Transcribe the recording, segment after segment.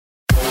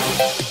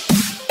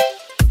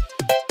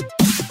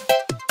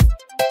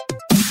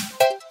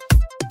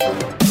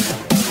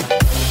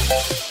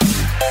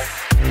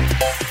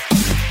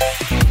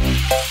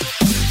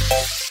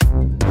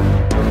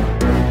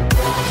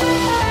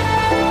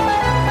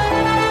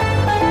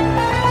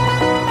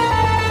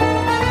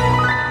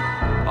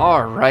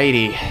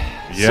Alrighty.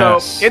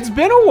 Yes. So, it's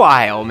been a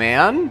while,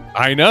 man.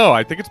 I know.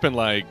 I think it's been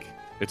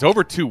it's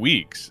over 2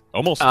 weeks.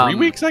 Almost 3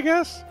 weeks, I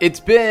guess? It's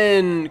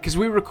been, because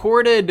we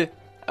recorded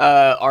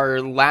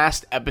our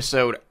last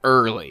episode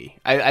early.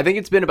 I think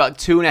it's been about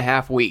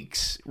 2.5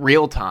 weeks,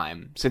 real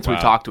time, since we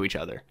talked to each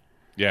other.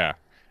 Yeah.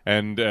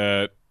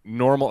 And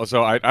normal,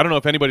 so I don't know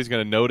if anybody's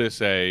going to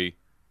notice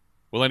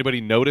will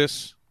anybody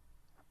notice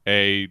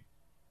a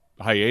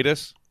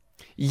hiatus?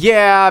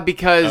 Yeah,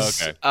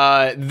 because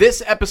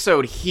this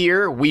episode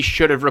here, we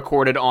should have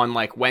recorded on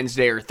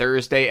Wednesday or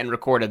Thursday and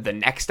recorded the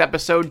next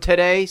episode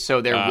today,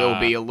 so there will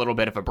be a little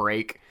bit of a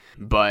break.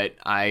 But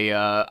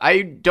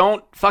I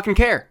don't fucking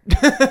care.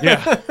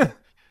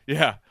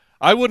 Yeah.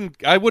 I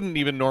wouldn't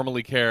even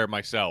normally care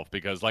myself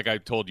because, like I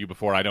told you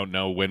before, I don't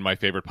know when my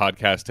favorite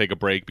podcasts take a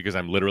break because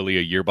I'm literally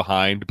a year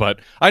behind.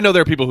 But I know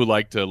there are people who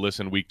like to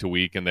listen week to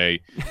week, and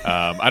they,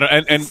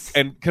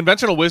 and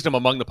conventional wisdom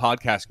among the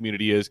podcast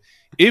community is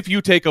if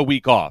you take a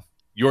week off,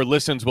 your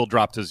listens will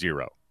drop to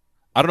 0.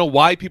 I don't know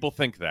why people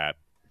think that,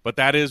 but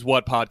that is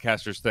what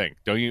podcasters think.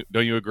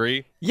 Don't you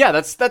agree? Yeah,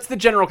 that's the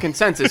general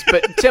consensus.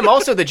 But Tim,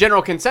 also the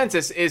general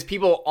consensus is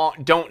people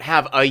don't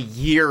have a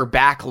year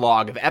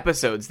backlog of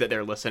episodes that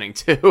they're listening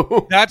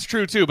to. That's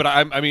true too. But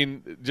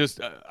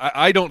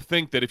I don't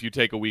think that if you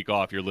take a week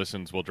off, your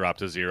listens will drop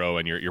to 0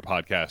 and your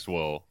podcast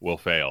will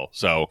fail.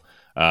 So,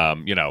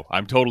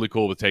 I'm totally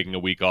cool with taking a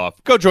week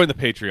off. Go join the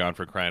Patreon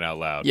for crying out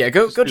loud. Yeah,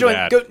 go join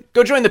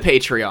the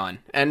Patreon.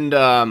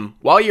 And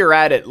while you're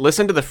at it,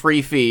 listen to the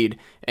free feed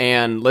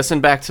and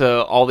listen back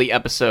to all the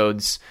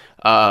episodes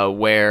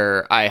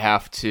where I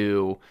have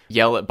to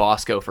yell at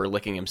Bosco for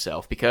licking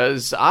himself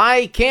because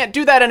I can't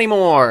do that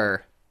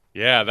anymore.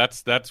 Yeah,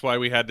 that's why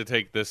we had to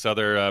take this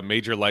other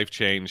major life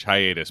change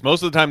hiatus.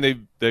 Most of the time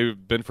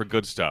they've been for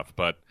good stuff,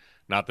 but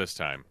not this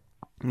time.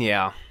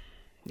 Yeah.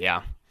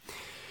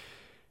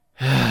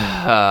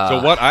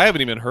 So what? I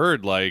haven't even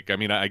heard.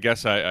 I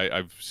guess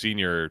I've seen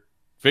your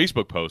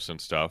Facebook posts and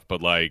stuff,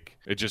 but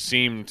it just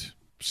seemed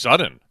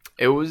sudden.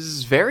 It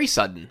was very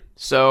sudden.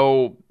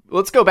 So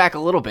let's go back a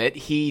little bit.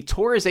 He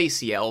tore his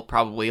ACL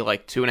probably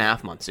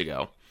 2.5 months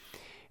ago,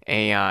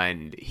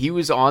 and he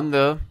was on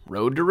the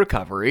road to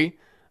recovery.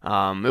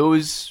 It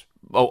was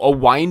a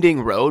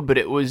winding road, but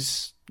it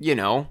was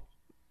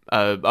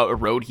a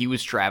road he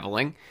was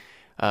traveling.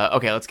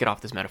 Okay, let's get off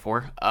this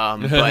metaphor.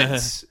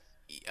 But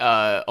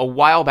a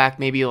while back,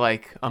 maybe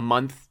a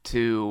month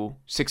to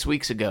 6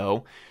 weeks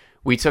ago,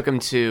 we took him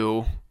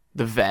to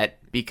the vet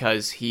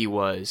because he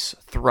was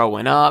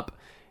throwing up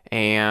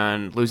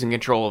and losing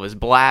control of his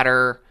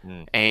bladder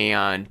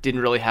and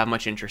didn't really have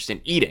much interest in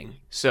eating.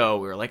 So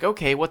we were like,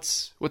 okay,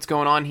 what's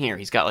going on here?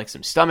 He's got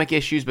some stomach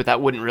issues, but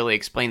that wouldn't really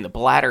explain the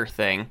bladder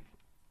thing.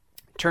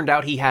 Turned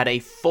out he had a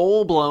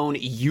full-blown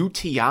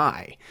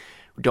UTI.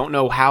 Don't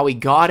know how he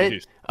got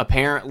it.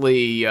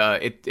 Apparently,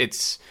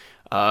 it's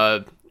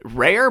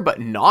rare but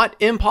not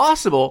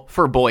impossible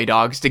for boy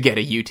dogs to get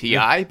a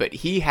UTI, but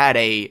he had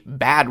a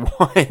bad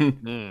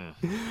one.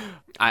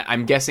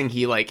 I'm guessing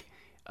he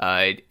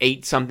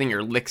ate something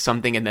or licked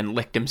something and then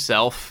licked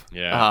himself.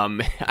 Yeah.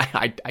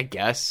 I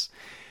guess.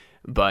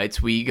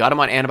 But we got him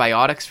on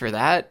antibiotics for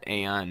that,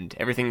 and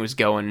everything was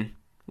going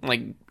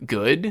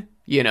good,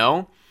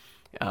 and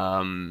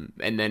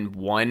then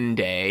one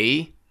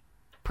day,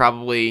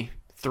 probably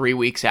 3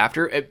 weeks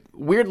after,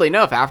 weirdly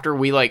enough, after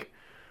we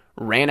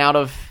ran out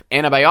of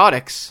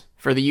antibiotics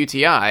for the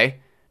UTI,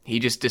 he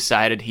just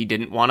decided he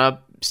didn't want to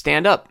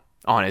stand up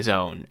on his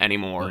own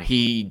anymore.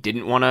 He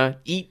didn't want to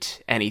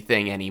eat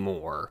anything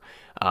anymore.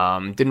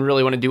 Didn't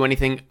really want to do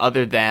anything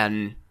other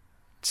than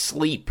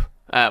sleep,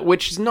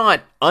 which is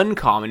not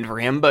uncommon for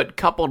him, but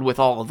coupled with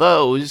all of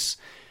those,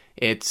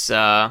 it's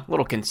a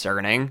little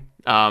concerning.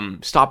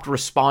 Stopped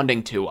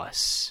responding to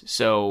us.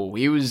 So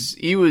he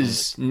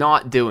was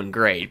not doing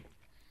great.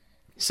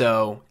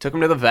 So took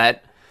him to the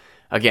vet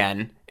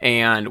again,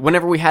 and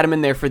whenever we had him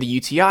in there for the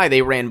UTI,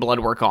 they ran blood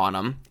work on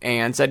him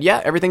and said, yeah,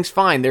 everything's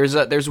fine.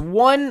 There's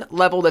one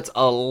level that's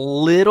a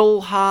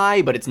little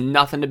high, but it's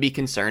nothing to be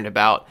concerned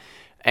about.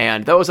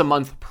 And that was a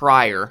month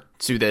prior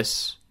to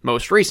this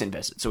most recent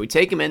visit. So we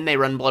take him in, they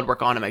run blood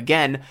work on him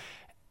again.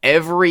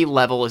 Every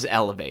level is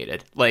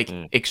elevated,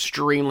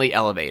 extremely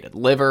elevated.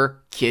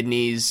 Liver,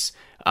 kidneys,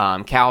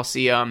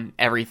 calcium,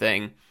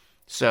 everything.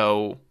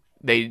 So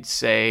they'd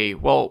say,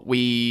 well,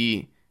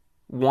 we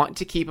want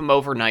to keep him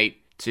overnight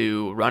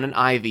to run an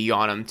IV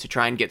on him to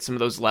try and get some of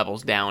those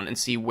levels down and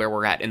see where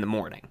we're at in the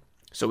morning.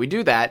 So we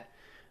do that.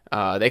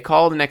 They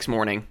call the next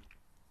morning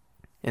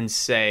and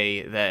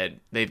say that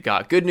they've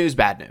got good news,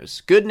 bad news.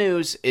 Good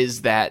news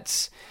is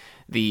that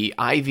the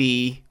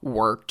IV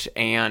worked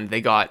and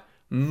they got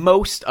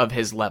most of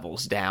his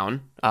levels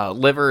down.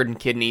 Liver and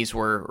kidneys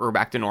were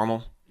back to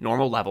normal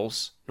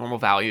levels, normal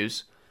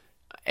values,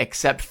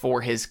 except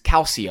for his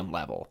calcium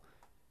level.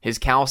 His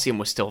calcium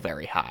was still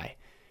very high.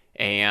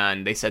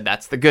 And they said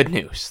that's the good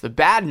news. The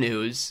bad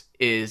news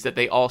is that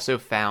they also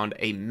found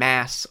a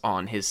mass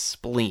on his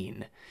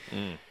spleen.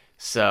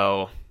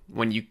 So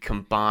when you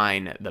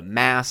combine the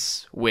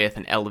mass with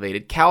an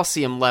elevated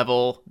calcium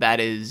level, that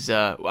is,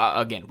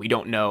 again, we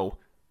don't know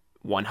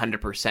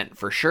 100%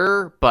 for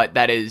sure, but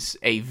that is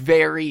a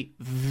very,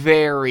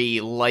 very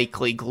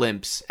likely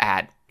glimpse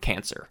at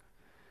cancer.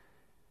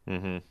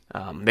 They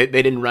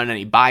didn't run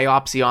any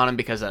biopsy on him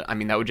because, I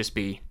mean, that would just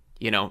be,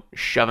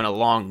 shoving a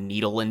long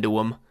needle into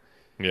him.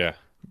 Yeah.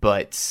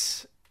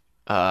 But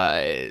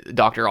the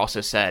doctor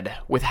also said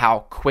with how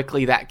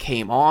quickly that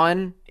came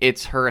on,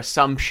 it's her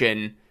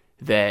assumption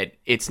that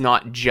it's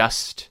not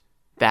just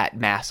that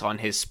mass on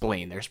his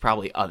spleen. There's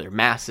probably other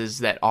masses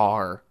that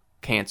are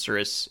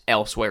cancerous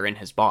elsewhere in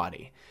his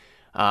body.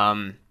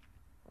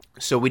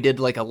 So we did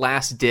like a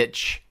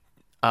last-ditch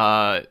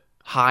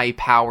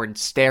high-powered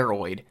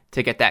steroid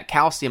to get that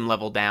calcium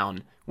level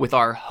down, with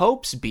our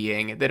hopes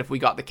being that if we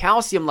got the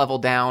calcium level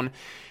down,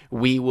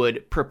 we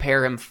would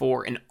prepare him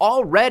for an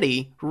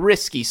already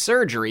risky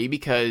surgery,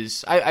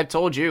 because I've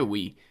told you,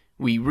 we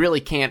really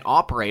can't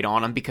operate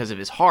on him because of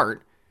his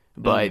heart,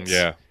 but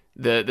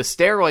the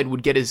steroid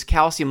would get his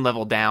calcium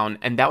level down,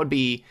 and that would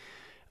be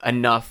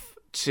enough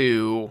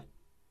to,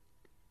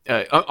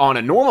 on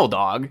a normal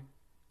dog,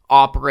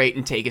 operate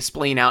and take his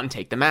spleen out and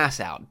take the mass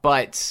out.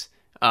 But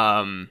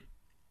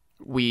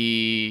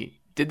we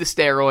did the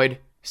steroid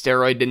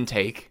didn't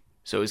take,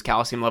 so his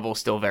calcium level is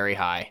still very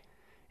high.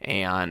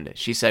 And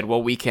she said,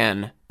 well, we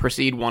can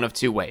proceed one of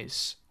two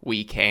ways.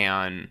 We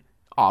can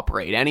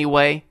operate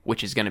anyway,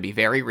 which is going to be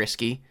very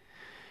risky,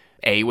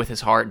 A, with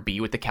his heart,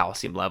 B, with the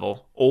calcium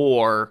level,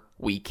 or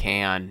we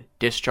can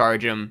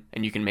discharge him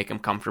and you can make him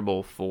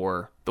comfortable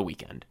for the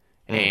weekend.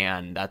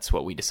 And that's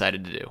what we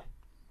decided to do.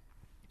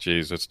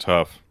 Jeez, it's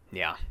tough.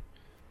 Yeah.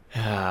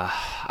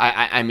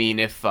 I mean,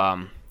 if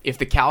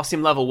the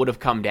calcium level would have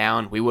come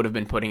down, we would have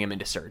been putting him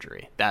into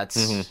surgery.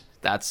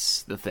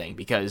 That's the thing,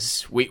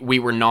 because we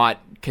were not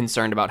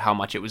concerned about how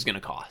much it was going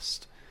to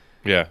cost.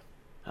 Yeah.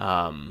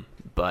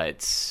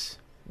 But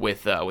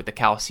with the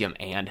calcium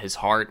and his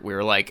heart, we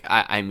were like,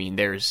 I mean,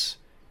 there's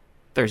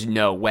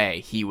no way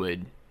he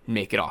would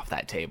make it off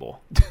that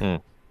table.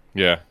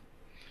 Yeah.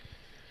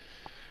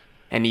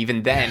 And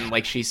even then,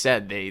 like she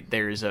said,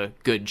 there's a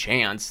good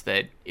chance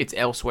that it's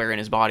elsewhere in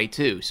his body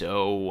too.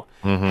 So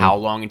how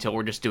long until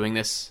we're just doing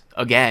this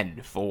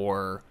again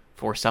for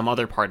some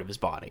other part of his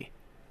body?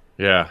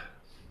 Yeah.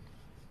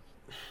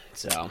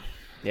 So,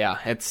 yeah,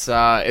 it's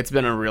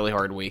been a really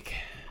hard week.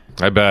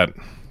 I bet.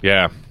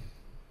 Yeah.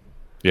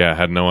 Yeah, I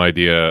had no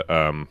idea.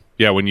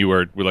 When you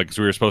were like,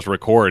 so we were supposed to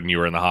record and you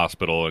were in the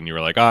hospital and you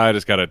were like, I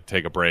just got to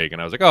take a break. And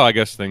I was like, I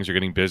guess things are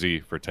getting busy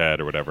for Ted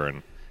or whatever.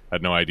 And I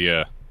had no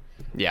idea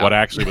what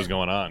actually was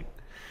going on.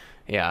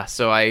 Yeah,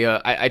 so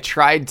I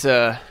tried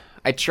to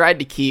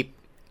keep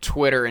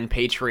Twitter and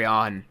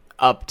Patreon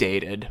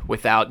updated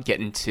without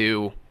getting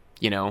too,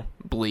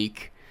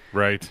 bleak.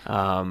 Right.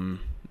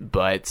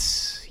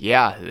 But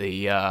yeah,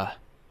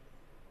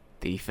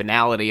 the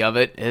finality of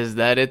it is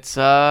that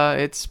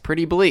it's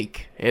pretty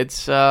bleak.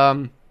 It's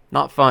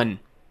not fun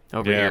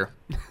over here.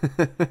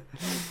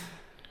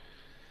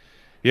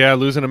 Yeah,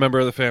 losing a member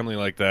of the family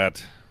like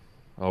that,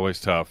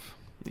 always tough.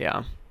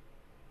 Yeah.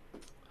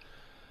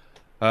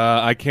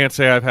 I can't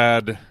say I've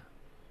had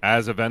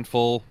as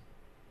eventful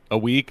a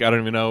week. I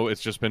don't even know.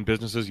 It's just been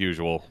business as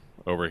usual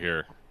over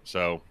here.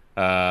 So,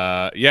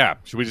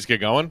 should we just get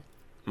going?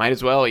 Might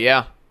as well,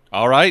 yeah.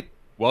 All right.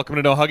 Welcome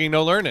to No Hugging,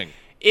 No Learning.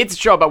 It's a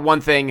show about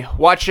one thing,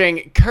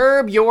 watching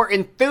Curb Your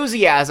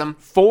Enthusiasm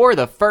for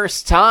the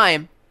first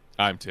time.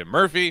 I'm Tim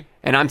Murphy.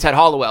 And I'm Ted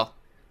Hollowell.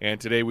 And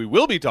today we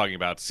will be talking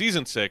about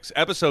Season 6,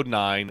 Episode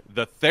 9,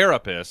 The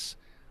Therapist.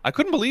 I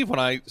couldn't believe when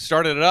I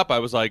started it up, I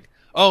was like,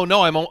 oh,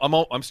 no,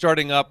 I'm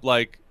starting up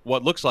like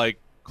what looks like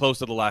close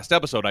to the last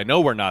episode. I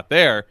know we're not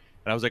there.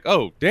 And I was like,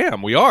 oh,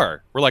 damn, we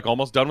are. We're like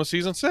almost done with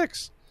Season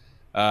 6.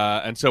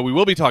 And so we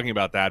will be talking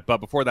about that. But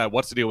before that,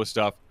 what's the deal with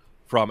stuff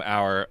from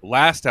our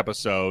last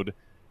episode,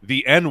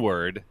 the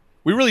N-word?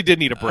 We really did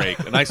need a break,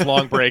 a nice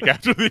long break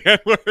after the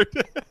N-word.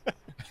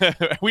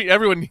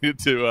 Everyone needed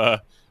to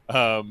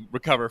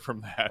recover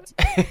from that.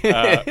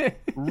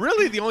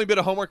 Really, the only bit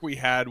of homework we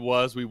had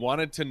was we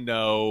wanted to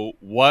know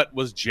what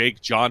was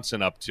Jake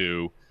Johnson up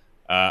to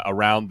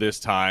around this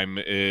time.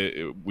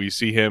 We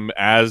see him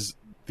as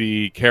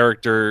the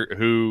character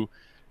who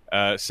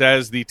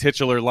says the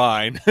titular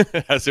line,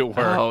 as it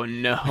were. Oh,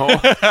 no.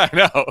 I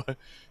know.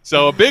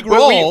 So a big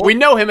role. We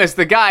know him as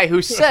the guy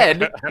who said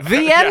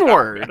the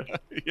N-word.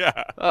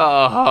 Yeah.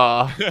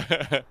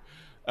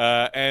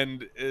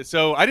 And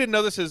so I didn't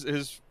know this.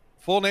 His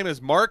full name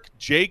is Mark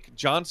Jake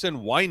Johnson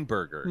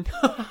Weinberger.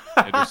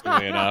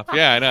 Interestingly enough.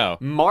 Yeah, I know.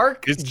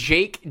 Mark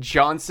Jake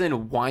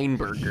Johnson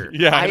Weinberger.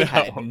 Yeah, I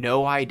had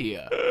no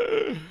idea.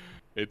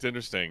 It's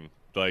interesting.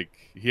 Like,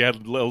 he had a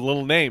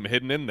little name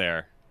hidden in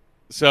there.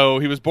 So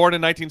he was born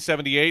in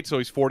 1978, so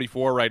he's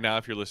 44 right now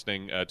if you're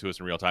listening to us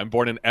in real time.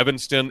 Born in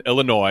Evanston,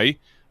 Illinois,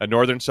 a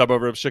northern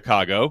suburb of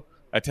Chicago.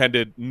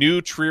 Attended New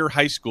Trier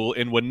High School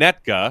in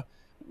Winnetka,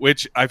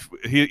 which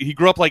he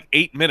grew up like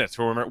 8 minutes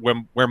from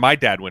where my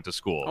dad went to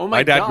school. Oh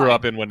my dad God. grew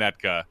up in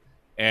Winnetka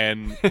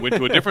and went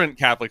to a different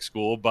Catholic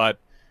school, but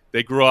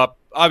they grew up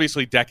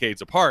obviously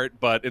decades apart,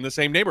 but in the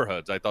same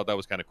neighborhoods. I thought that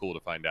was kind of cool to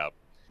find out.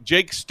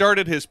 Jake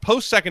started his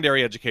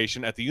post-secondary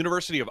education at the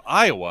University of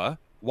Iowa.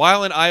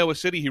 While in Iowa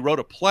City, he wrote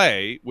a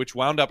play, which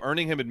wound up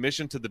earning him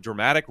admission to the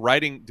dramatic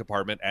writing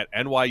department at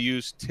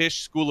NYU's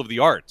Tisch School of the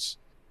Arts.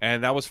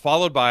 And that was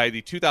followed by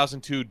the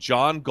 2002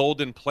 John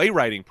Golden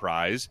Playwriting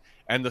Prize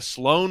and the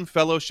Sloan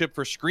Fellowship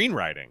for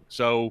Screenwriting.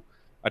 So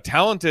a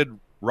talented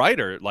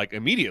writer, like,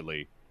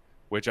 immediately,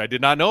 which I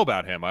did not know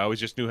about him. I always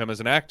just knew him as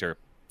an actor.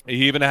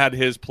 He even had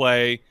his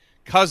play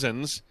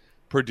Cousins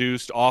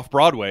produced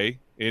off-Broadway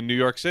in New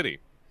York City.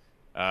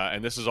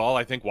 And this is all,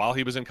 I think, while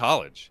he was in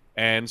college.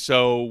 And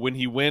so when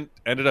he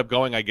ended up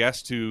going, I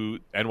guess, to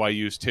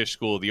NYU's Tisch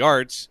School of the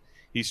Arts,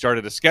 he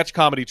started a sketch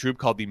comedy troupe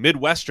called the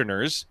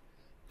Midwesterners,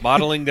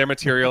 modeling their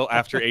material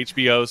after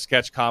HBO's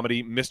sketch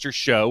comedy Mr.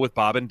 Show with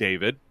Bob and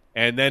David.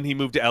 And then he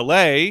moved to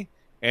L.A.,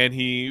 and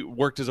he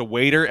worked as a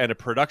waiter and a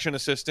production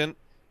assistant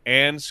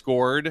and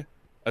scored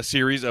a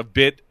series of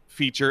bit,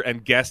 feature,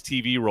 and guest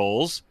TV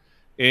roles.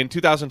 In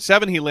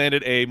 2007, he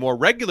landed a more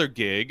regular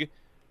gig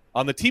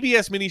on the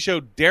TBS mini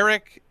show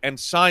Derek and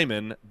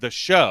Simon, The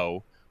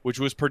Show, which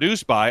was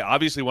produced by,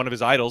 obviously, one of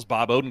his idols,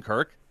 Bob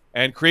Odenkirk,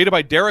 and created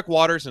by Derek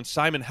Waters and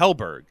Simon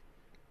Helberg.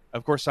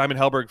 Of course, Simon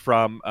Helberg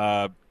from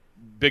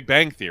Big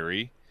Bang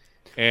Theory.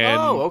 And,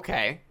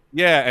 okay.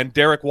 Yeah, and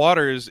Derek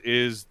Waters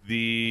is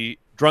the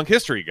drunk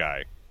history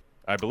guy,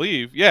 I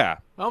believe. Yeah.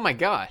 Oh, my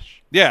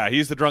gosh. Yeah,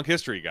 he's the drunk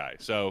history guy.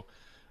 So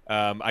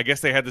I guess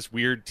they had this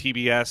weird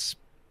TBS,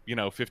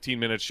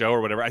 15-minute show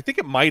or whatever. I think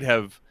it might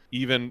have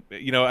even,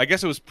 I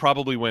guess it was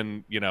probably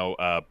when,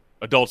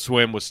 Adult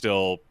Swim was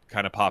still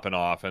kind of popping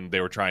off, and they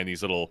were trying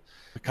these little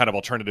kind of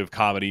alternative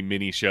comedy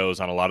mini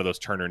shows on a lot of those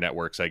Turner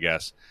networks, I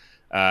guess.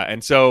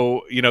 And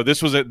so,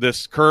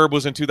 this Curb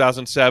was in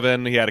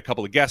 2007. He had a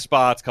couple of guest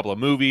spots, a couple of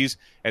movies,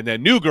 and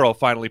then New Girl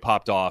finally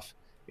popped off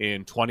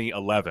in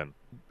 2011.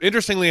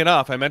 Interestingly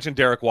enough, I mentioned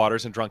Derek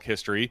Waters in Drunk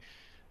History.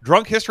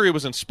 Drunk History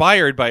was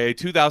inspired by a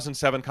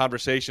 2007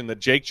 conversation that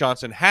Jake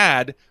Johnson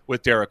had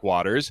with Derek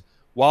Waters.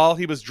 While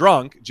he was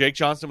drunk, Jake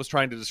Johnson was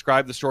trying to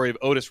describe the story of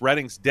Otis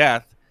Redding's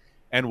death,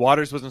 and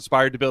Waters was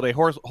inspired to build a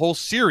whole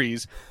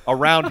series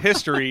around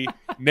history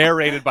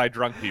narrated by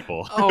drunk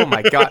people. Oh,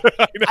 my God.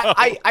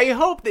 I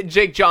hope that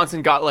Jake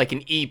Johnson got, like,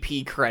 an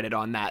EP credit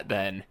on that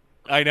then.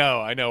 I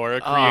know, or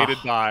a created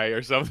by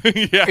or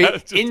something. Yeah,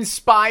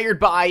 inspired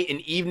by An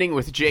Evening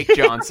with Jake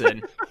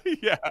Johnson.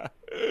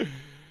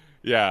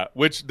 Yeah,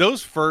 which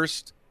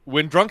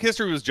when Drunk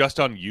History was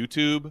just on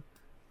YouTube,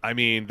 I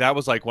mean, that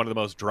was like one of the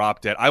most drop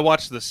dead. I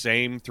watched the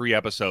same 3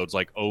 episodes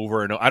like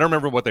over and over. I don't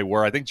remember what they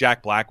were. I think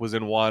Jack Black was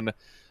in one.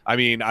 I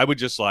mean, I would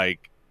just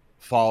like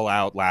fall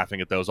out laughing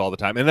at those all the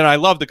time. And then I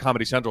loved the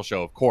Comedy Central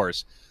show, of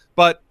course.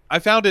 But I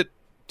found it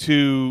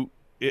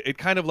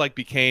kind of like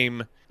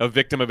became a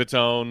victim of its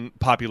own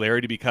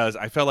popularity because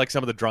I felt like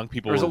some of the drunk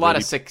people There's a lot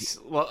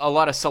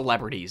of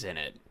celebrities in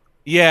it.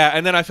 Yeah,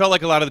 and then I felt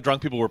like a lot of the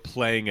drunk people were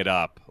playing it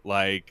up.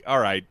 Like, all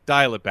right,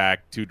 dial it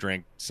back,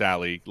 2-drink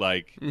Sally.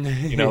 Like,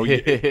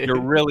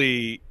 you're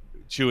really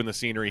chewing the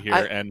scenery here.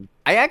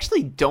 I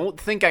actually don't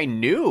think I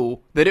knew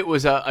that it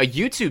was a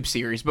YouTube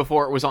series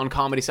before it was on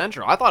Comedy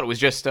Central. I thought it was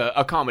just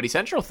a Comedy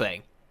Central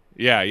thing.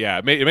 Yeah.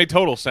 It made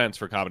total sense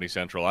for Comedy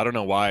Central. I don't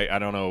know why. I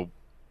don't know.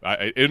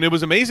 And it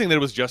was amazing that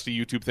it was just a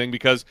YouTube thing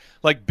because,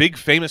 like, big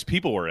famous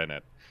people were in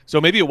it.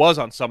 So maybe it was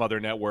on some other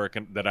network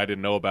that I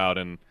didn't know about,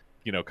 and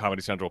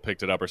Comedy Central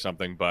picked it up or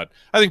something. But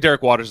I think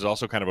Derek Waters is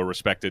also kind of a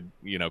respected,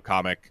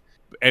 comic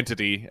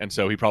entity. And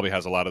so he probably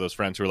has a lot of those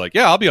friends who are like,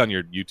 yeah, I'll be on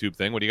your YouTube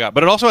thing. What do you got?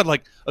 But it also had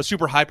like a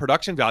super high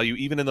production value,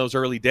 even in those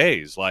early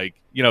days. Like,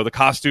 the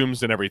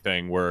costumes and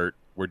everything were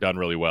done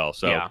really well.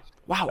 So, yeah.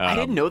 Wow. I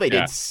didn't know they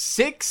did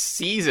 6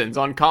 seasons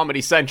on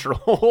Comedy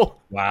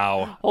Central.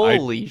 Wow.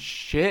 Holy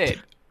shit.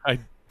 I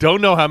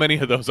don't know how many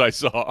of those I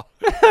saw.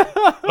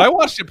 But I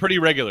watched it pretty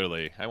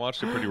regularly.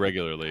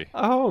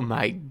 Oh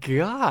my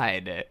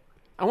God.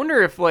 I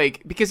wonder if,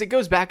 because it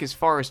goes back as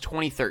far as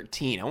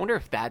 2013. I wonder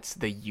if that's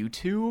the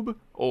YouTube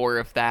or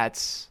if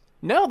that's...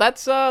 No,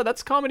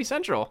 that's Comedy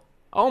Central.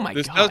 Oh my God.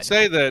 This does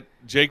say that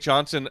Jake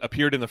Johnson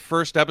appeared in the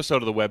first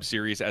episode of the web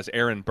series as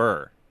Aaron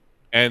Burr.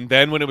 And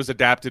then when it was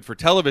adapted for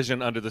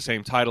television under the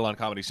same title on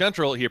Comedy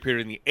Central, he appeared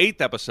in the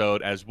 8th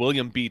episode as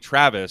William B.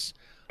 Travis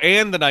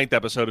and the 9th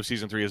episode of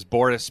season 3 as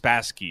Boris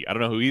Spassky. I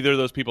don't know who either of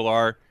those people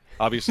are.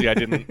 Obviously, I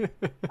didn't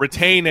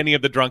retain any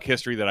of the drunk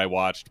history that I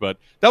watched, but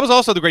that was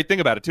also the great thing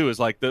about it too. Is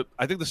I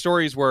think the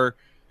stories were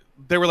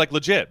like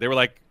legit. They were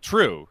like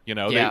true.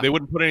 They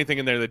wouldn't put anything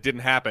in there that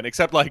didn't happen,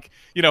 except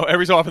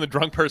every so often the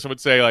drunk person would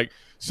say like,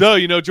 so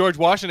George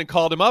Washington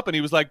called him up and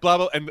he was like blah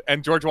blah,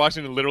 and George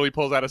Washington literally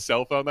pulls out a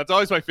cell phone. That's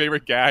always my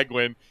favorite gag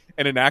when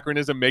an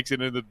anachronism makes it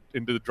into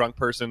the drunk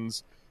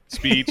person's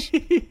speech,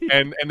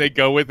 and they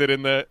go with it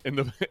in the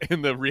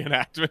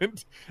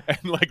reenactment, and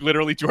like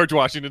literally George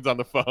Washington's on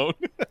the phone.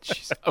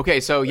 Okay,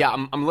 so yeah,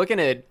 I'm looking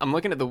at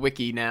the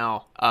wiki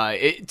now.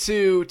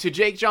 To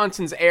Jake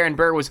Johnson's Aaron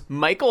Burr was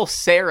Michael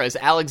Cera's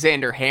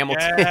Alexander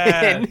Hamilton.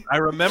 Yes, I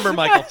remember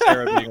Michael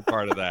Cera being a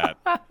part of that.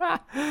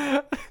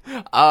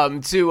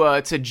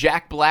 To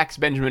Jack Black's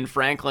Benjamin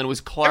Franklin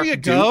was Clark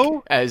Duke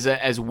go.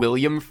 as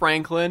William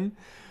Franklin.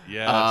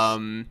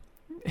 Yes.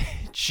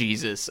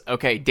 Jesus.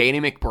 Okay, Danny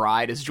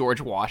McBride is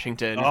George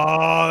Washington.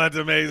 Oh, that's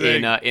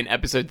amazing. In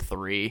episode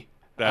 3.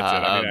 That's it.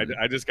 I mean,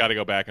 I just got to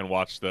go back and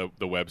watch the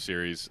web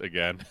series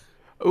again.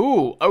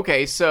 Ooh,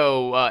 okay,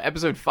 so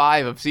episode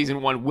 5 of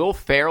season 1, Will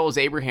Ferrell is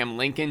Abraham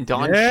Lincoln,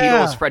 Don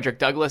Cheadle is Frederick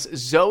Douglass,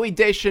 Zoe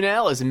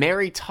Deschanel is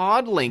Mary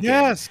Todd Lincoln.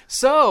 Yes.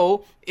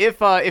 So,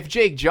 if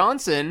Jake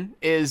Johnson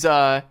is,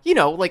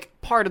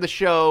 like part of the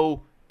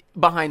show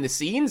behind the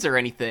scenes or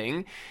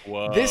anything,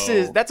 Whoa.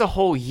 that's a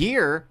whole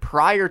year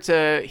prior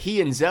to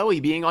he and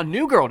Zoe being on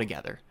New Girl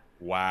together.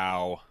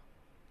 Wow.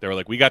 They were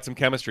like, we got some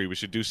chemistry. We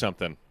should do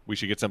something. We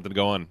should get something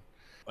going.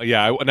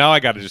 Yeah, now I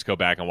got to just go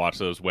back and watch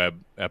those web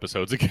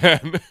episodes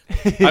again.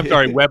 I'm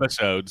sorry,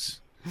 webisodes.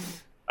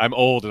 I'm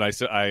old and I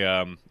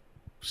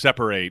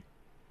separate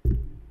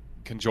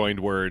conjoined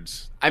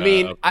words. I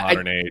mean,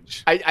 modern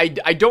age.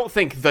 I don't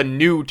think the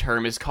new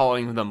term is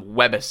calling them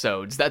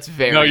webisodes. That's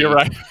very. No, you're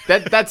right.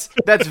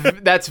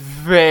 That's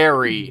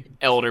very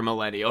elder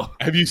millennial.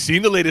 Have you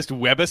seen the latest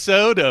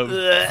webisode of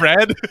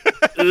Fred?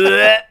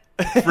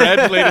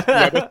 Fred's latest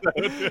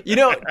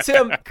webisode.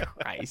 Tim.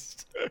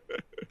 Christ.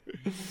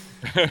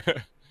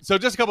 So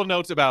just a couple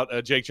notes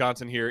about Jake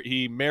Johnson here.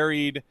 He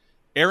married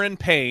Erin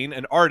Payne,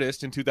 an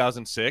artist, in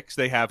 2006.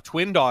 They have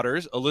twin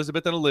daughters,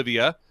 Elizabeth and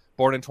Olivia,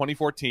 born in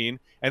 2014,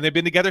 and they've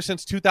been together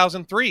since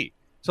 2003.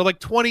 So like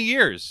 20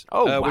 years.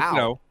 Oh,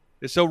 wow.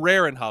 Which, is so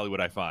rare in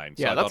Hollywood, I find.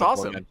 So yeah, that's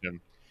awesome.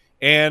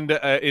 And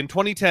in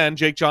 2010,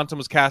 Jake Johnson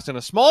was cast in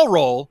a small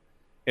role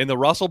in the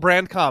Russell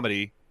Brand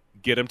comedy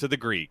Get Him to the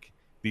Greek,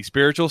 the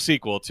spiritual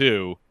sequel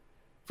to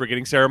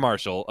Forgetting Sarah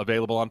Marshall,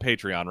 available on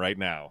Patreon right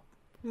now.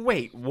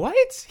 Wait,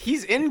 what?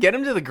 He's in Get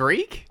Him to the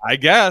Greek? I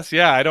guess,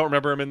 yeah. I don't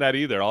remember him in that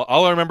either.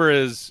 All I remember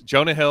is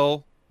Jonah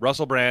Hill,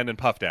 Russell Brand, and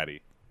Puff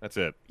Daddy. That's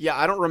it. Yeah,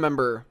 I don't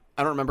remember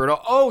at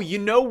all. Oh, you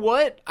know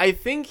what? I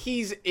think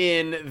he's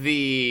in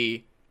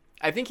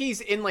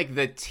like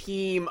the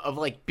team of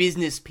like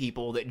business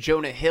people that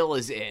Jonah Hill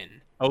is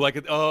in.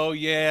 Oh,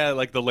 yeah,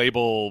 like the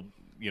label,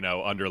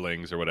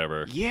 underlings or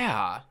whatever.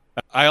 Yeah.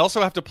 I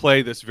also have to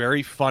play this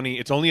very funny,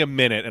 it's only a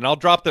minute, and I'll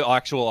drop the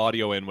actual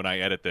audio in when I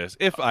edit this,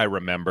 if I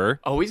remember.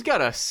 Oh, he's got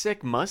a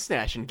sick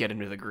mustache and Get Him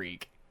to the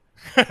Greek.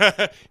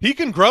 He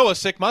can grow a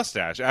sick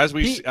mustache, as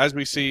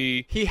we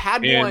see. He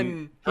had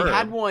one. He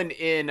had one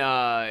in.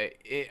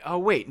 Oh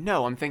wait,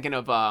 no, I'm thinking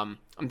of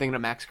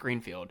Max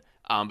Greenfield.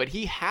 But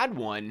he had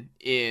one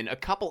in a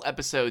couple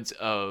episodes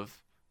of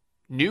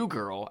New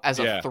Girl as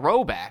a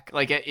throwback,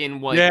 like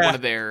in one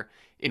of their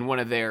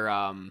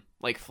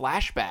like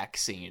flashback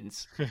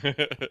scenes.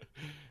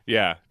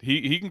 Yeah,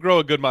 he can grow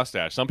a good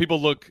mustache. Some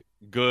people look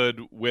good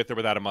with or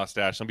without a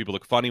mustache. Some people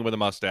look funny with a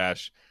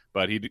mustache,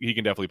 but he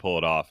can definitely pull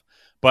it off.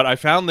 But I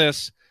found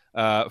this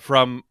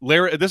from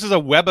Larry. This is a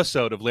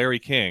webisode of Larry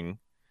King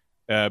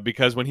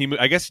because when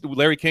I guess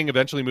Larry King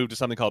eventually moved to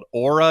something called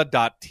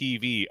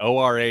Ora.tv,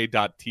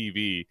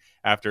 ORA.tv,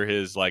 after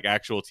his like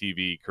actual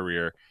TV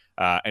career.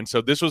 And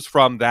so this was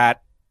from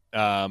that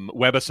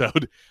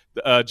webisode.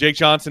 Jake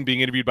Johnson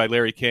being interviewed by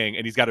Larry King,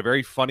 and he's got a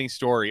very funny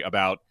story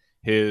about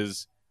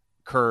his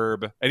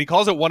Curb, and he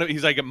calls it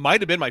he's like, it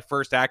might have been my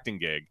first acting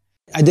gig.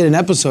 I did an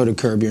episode of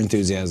Curb Your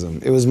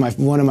Enthusiasm. It was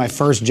one of my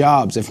first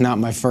jobs, if not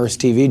my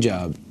first TV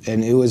job,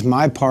 and it was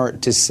my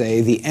part to say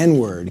the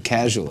N-word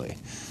casually.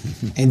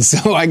 And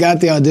so I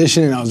got the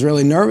audition, and I was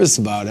really nervous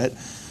about it.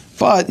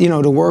 But,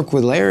 to work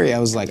with Larry, I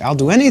was like, I'll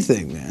do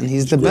anything, man.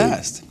 He's the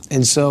best.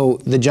 And so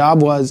the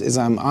job is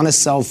I'm on a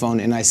cell phone,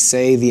 and I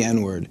say the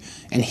N-word,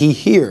 and he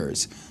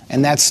hears.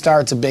 And that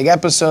starts a big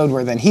episode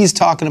where then he's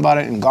talking about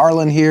it, and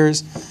Garland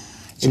hears.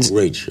 It's a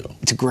great show.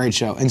 It's a great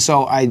show. And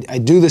so I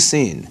do the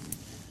scene.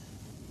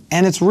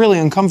 And it's really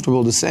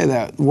uncomfortable to say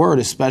that word,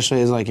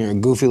 especially as like you're a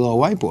goofy little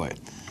white boy.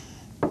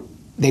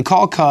 They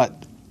call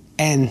cut,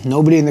 and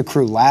nobody in the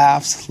crew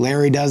laughs.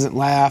 Larry doesn't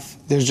laugh.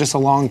 There's just a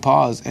long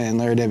pause, and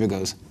Larry David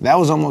goes, "That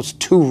was almost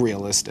too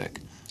realistic."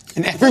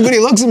 And everybody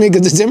looks at me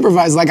because it's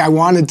improvised like I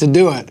wanted to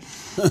do it.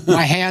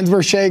 My hands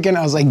were shaking.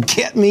 I was like,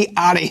 "Get me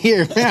out of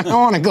here, man. I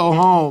want to go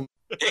home."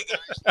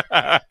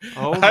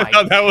 Oh my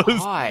God. That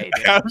was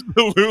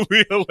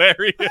absolutely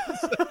hilarious.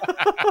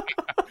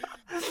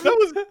 That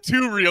was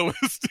too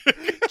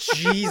realistic.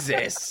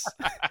 Jesus.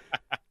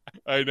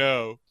 I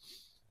know.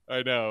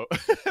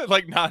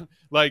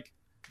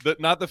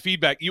 Not the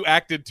feedback. You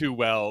acted too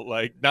well.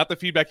 Like, not the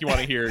feedback you want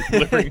to hear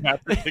delivering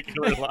that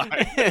particular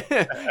line.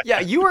 Yeah,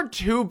 you are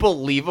too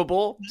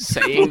believable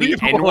saying the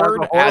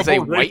N-word as a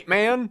white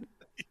man.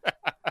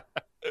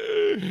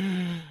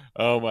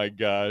 Oh my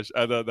gosh.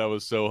 I thought that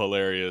was so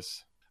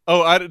hilarious.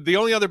 Oh, the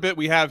only other bit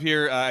we have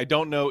here, I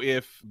don't know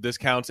if this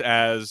counts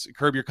as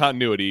Curb Your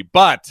Continuity,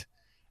 but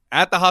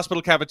At the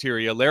hospital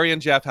cafeteria, Larry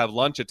and Jeff have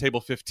lunch at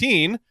table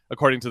 15,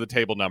 according to the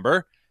table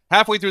number.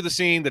 Halfway through the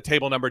scene, the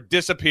table number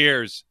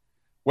disappears.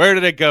 Where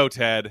did it go,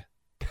 Ted?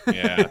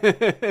 Yeah.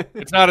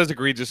 It's not as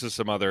egregious as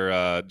some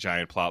other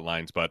giant plot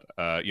lines, but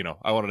I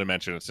wanted to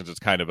mention it since it's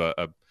kind of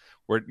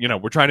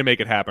we're trying to make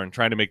it happen,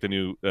 trying to make the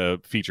new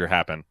feature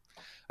happen.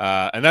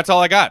 And that's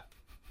all I got.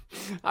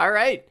 All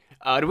right.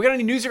 Do we got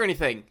any news or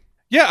anything?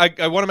 Yeah,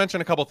 I want to mention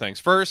a couple things.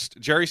 First,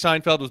 Jerry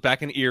Seinfeld was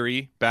back in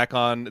Erie, back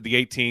on the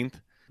 18th,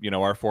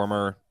 our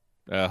former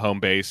home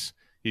base.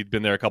 He'd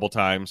been there a couple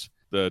times.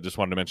 Just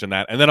wanted to mention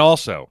that. And then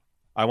also,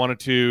 I wanted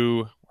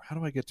to... How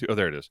do I get to... Oh,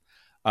 there it is.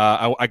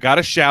 I got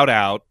to shout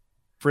out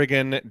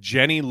friggin'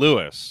 Jenny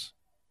Lewis,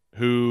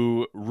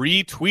 who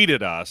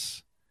retweeted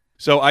us.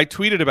 So I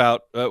tweeted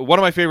about one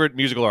of my favorite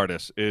musical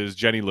artists is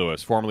Jenny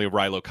Lewis, formerly of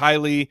Rilo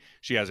Kiley.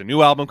 She has a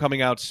new album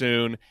coming out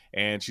soon,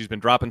 and she's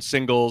been dropping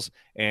singles,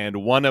 and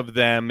one of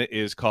them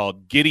is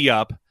called Giddy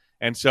Up.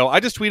 And so I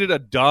just tweeted a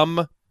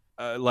dumb,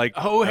 I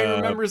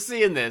remember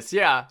seeing this,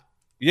 yeah.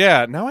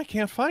 Yeah, now I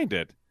can't find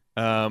it.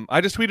 I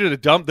just tweeted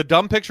the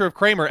dumb picture of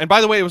Kramer, and by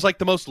the way, it was like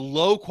the most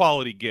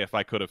low-quality GIF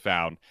I could have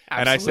found.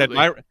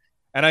 Absolutely.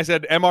 And I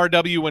said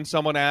MRW when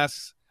someone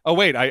asks... Oh,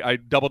 wait, I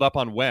doubled up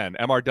on when.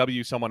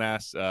 MRW, someone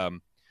asks,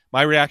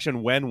 my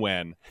reaction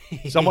when.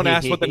 Someone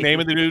asked what the name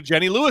of the new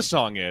Jenny Lewis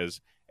song is,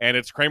 and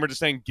it's Kramer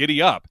just saying,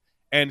 Giddy Up.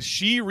 And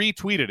she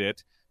retweeted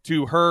it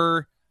to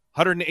her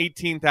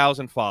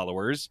 118,000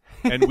 followers,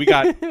 and we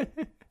got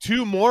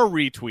 2 more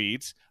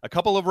retweets, a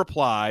couple of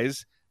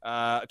replies,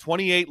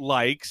 28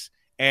 likes,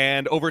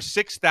 and over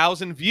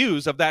 6,000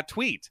 views of that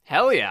tweet.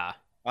 Hell yeah.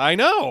 I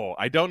know.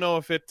 I don't know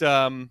if it...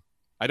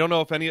 I don't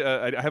know if any.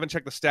 I haven't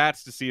checked the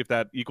stats to see if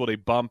that equaled a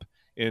bump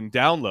in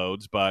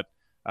downloads, but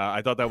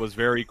I thought that was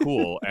very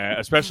cool,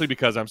 especially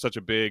because I'm such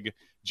a big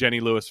Jenny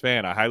Lewis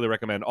fan. I highly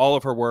recommend all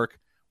of her work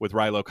with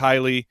Rilo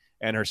Kiley,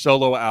 and her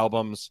solo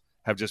albums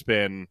have just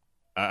been,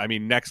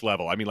 next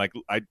level.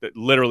 I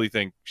literally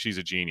think she's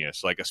a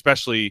genius. Like,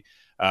 especially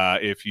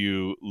if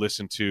you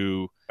listen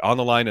to On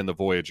the Line and The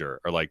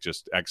Voyager are like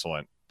just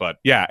excellent. But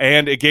yeah,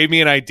 and it gave me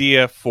an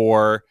idea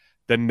for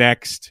the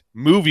next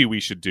movie we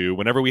should do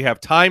whenever we have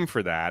time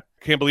for that.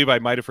 Can't believe I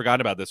might have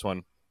forgotten about this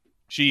one.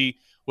 She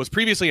was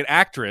previously an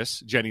actress,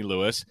 Jenny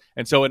Lewis,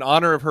 and so in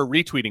honor of her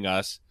retweeting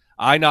us,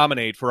 I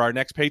nominate for our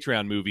next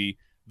Patreon movie,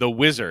 The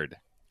Wizard.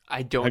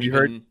 I don't have even you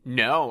heard?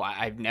 know.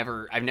 I've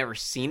never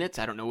seen it.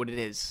 I don't know what it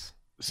is.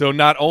 So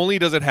not only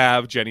does it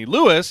have Jenny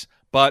Lewis,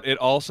 but it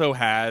also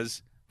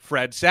has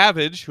Fred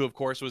Savage, who of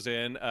course was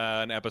in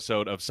an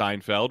episode of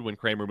Seinfeld when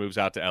Kramer moves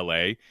out to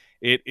L.A.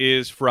 It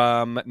is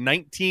from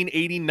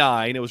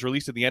 1989. It was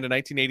released at the end of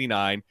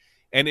 1989,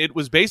 and it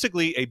was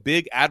basically a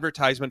big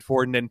advertisement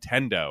for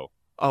Nintendo.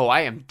 Oh,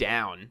 I am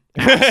down.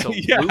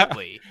 Absolutely. Yeah.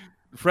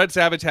 Fred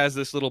Savage has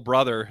this little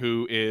brother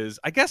who is,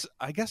 I guess,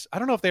 I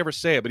don't know if they ever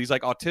say it, but he's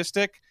like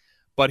autistic,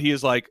 but he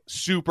is like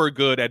super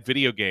good at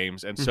video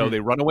games. And so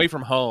they run away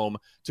from home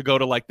to go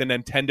to like the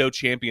Nintendo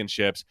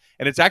Championships.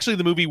 And it's actually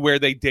the movie where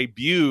they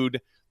debuted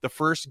the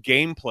first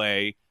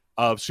gameplay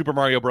of Super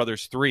Mario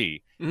Brothers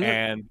 3,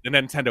 and the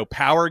Nintendo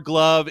Power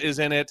Glove is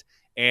in it,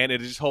 and it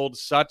just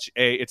holds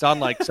it's on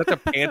like such a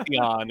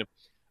pantheon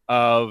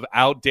of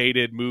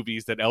outdated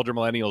movies that elder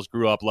millennials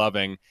grew up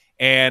loving.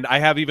 And I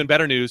have even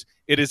better news.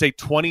 It is a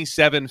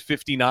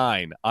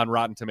 27.59 on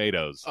Rotten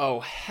Tomatoes.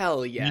 Oh,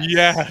 hell yes.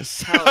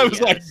 Yes. Hell I was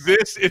yes. like,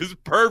 this is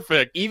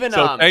perfect.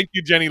 Thank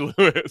you, Jenny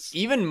Lewis.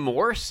 Even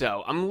more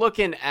so. I'm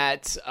looking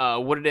at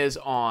what it is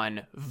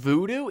on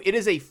Vudu. It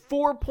is a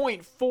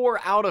 4.4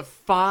 out of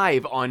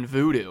 5 on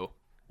Vudu.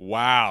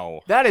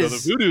 Wow. So the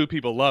Vudu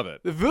people love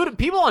it. The Vudu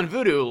people on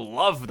Vudu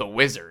love The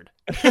Wizard.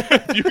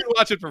 If you can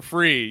watch it for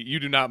free,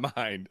 you do not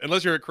mind.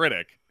 Unless you're a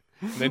critic.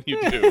 Then you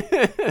do.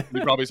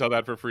 You probably saw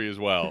that for free as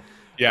well.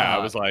 Yeah, I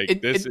was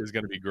like, this is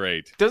going to be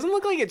great. Doesn't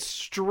look like it's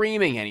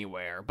streaming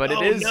anywhere, but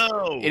it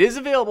is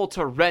available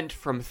to rent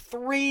from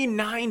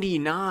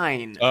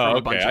 $3.99 from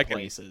a bunch of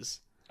places.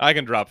 I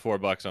can drop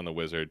 $4 on The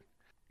Wizard.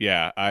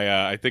 Yeah,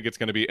 I think it's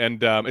going to be,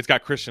 and it's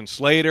got Christian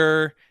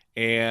Slater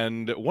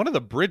and one of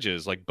the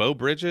Bridges, like Bo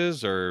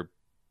Bridges, Bo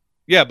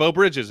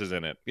Bridges is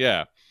in it.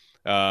 Yeah.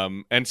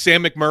 And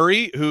Sam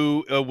McMurray,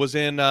 who was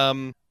in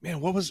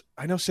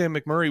I know Sam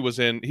McMurray was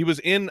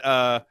in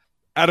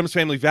Addams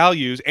Family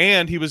Values,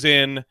 and he was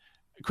in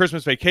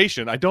Christmas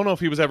Vacation. I don't know if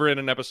he was ever in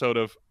an episode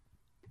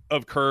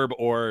of Curb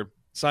or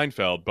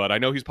Seinfeld, but I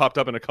know he's popped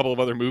up in a couple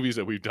of other movies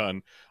that we've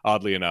done,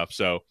 oddly enough.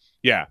 So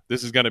yeah,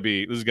 this is gonna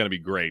be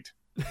great.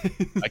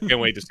 I can't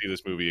wait to see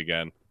this movie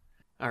again.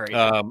 All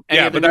right. Any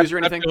other news or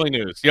anything? That's the only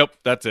news. Yep,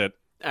 that's it.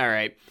 All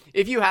right.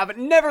 If you have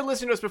never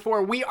listened to us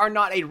before, we are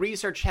not a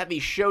research-heavy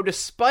show,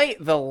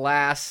 despite the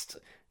last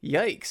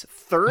Yikes.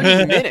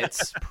 30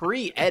 minutes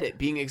pre-edit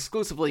being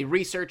exclusively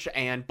research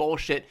and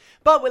bullshit.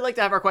 But we like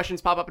to have our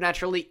questions pop up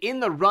naturally in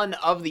the run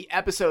of the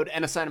episode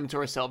and assign them to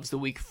ourselves the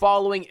week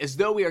following as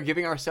though we are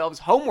giving ourselves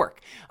homework.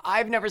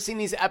 I've never seen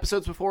these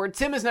episodes before.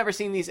 Tim has never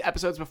seen these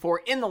episodes before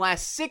in the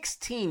last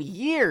 16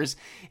 years.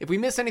 If we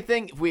miss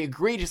anything, if we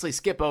egregiously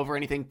skip over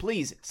anything,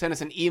 please send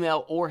us an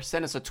email or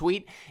send us a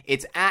tweet.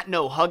 It's at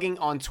NoHugging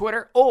on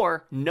Twitter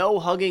or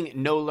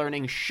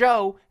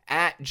NoHuggingNoLearningShow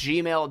at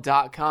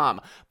gmail.com.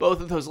 Both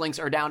of those links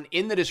are down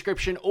in the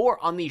description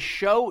or on the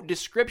show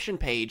description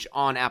page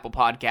on Apple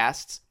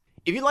Podcasts.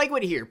 If you like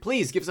what you hear,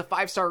 please give us a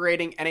 5-star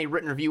rating and a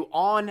written review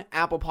on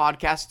Apple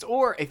Podcasts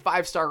or a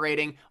 5-star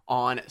rating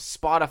on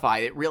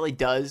Spotify. It really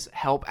does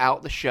help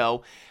out the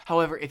show.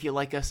 However, if you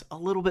like us a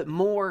little bit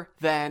more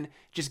than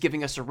just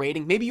giving us a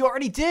rating, maybe you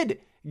already did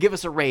give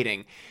us a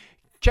rating.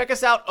 Check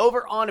us out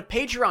over on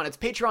Patreon. It's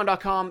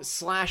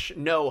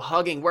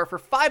patreon.com/nohugging, where for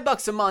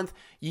 $5 a month,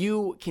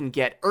 you can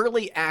get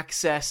early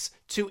access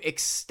to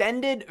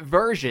extended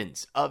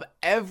versions of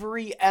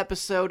every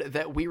episode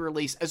that we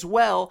release, as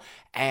well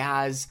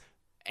as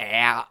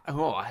I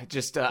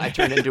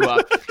turned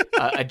into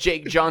a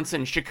Jake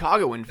Johnson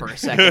Chicagoan for a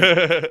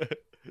second.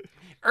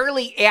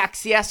 Early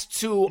access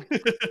to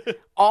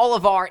all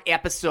of our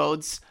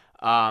episodes.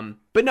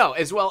 But no,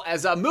 as well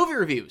as movie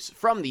reviews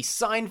from the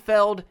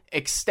Seinfeld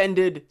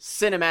extended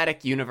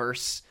cinematic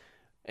universe.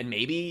 And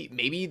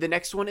maybe the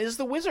next one is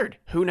The Wizard.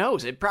 Who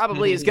knows? It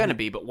probably is going to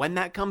be. But when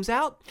that comes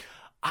out,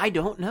 I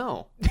don't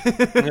know.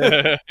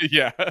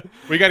 Yeah,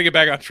 we got to get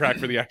back on track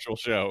for the actual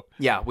show.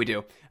 Yeah, we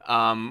do.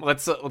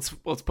 Let's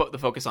put the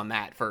focus on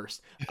that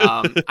first.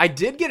 I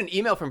did get an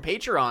email from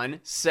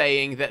Patreon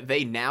saying that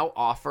they now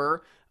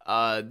offer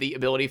the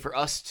ability for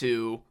us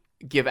to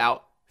give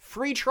out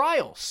free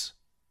trials.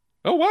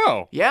 Oh,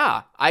 wow.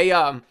 Yeah.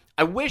 I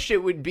wish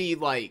it would be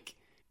like,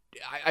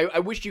 I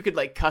wish you could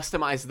like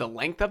customize the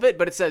length of it,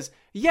 but it says,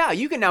 yeah,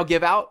 you can now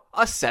give out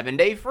a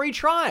 7-day free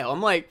trial.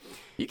 I'm like,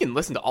 you can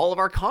listen to all of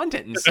our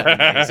content in 7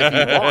 days if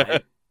you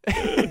want.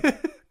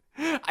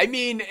 I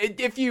mean,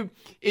 if you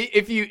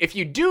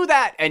do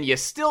that and you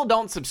still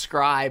don't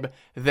subscribe,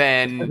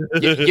 then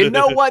you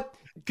know what?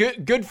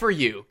 Good for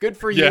you. Good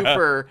for you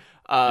for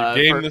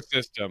game the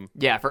system.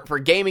 Yeah, for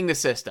gaming the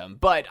system.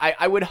 But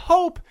I would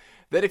hope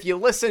that if you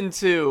listen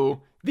to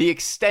the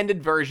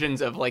extended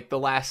versions of like the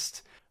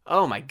last,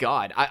 oh my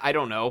God, I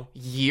don't know,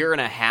 year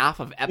and a half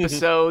of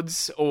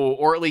episodes,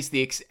 or at least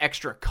the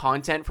extra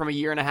content from a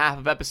year and a half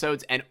of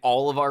episodes and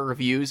all of our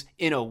reviews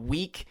in a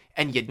week,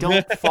 and you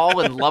don't fall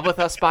in love with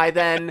us by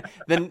then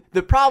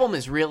the problem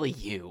is really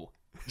you.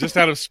 Just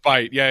out of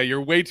spite. Yeah,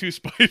 you're way too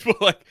spiteful.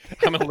 Like,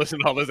 I'm going to listen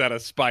to all this out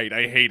of spite.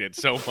 I hate it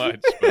so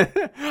much.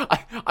 But...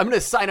 I'm going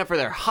to sign up for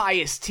their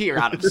highest tier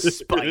out of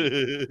spite.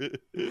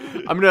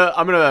 I'm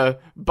gonna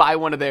buy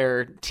one of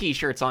their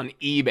t-shirts on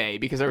eBay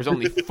because there was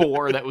only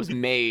 4 that was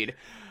made.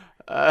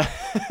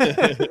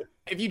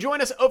 If you join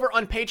us over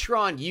on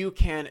Patreon, you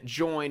can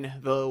join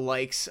the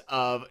likes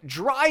of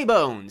Dry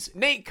Bones,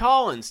 Nate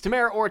Collins,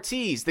 Tamara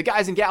Ortiz, the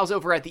guys and gals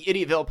over at the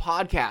Idiotville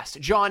podcast,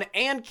 John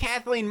and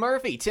Kathleen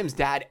Murphy, Tim's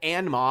dad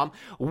and mom,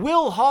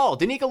 Will Hall,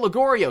 Danica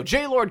Ligorio,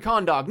 J. Lord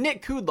Condog,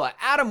 Nick Kudla,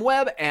 Adam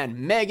Webb, and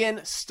Megan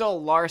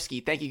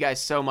Stolarski. Thank you guys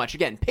so much.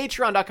 Again,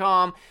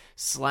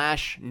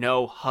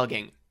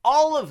 patreon.com/nohugging.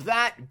 All of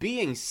that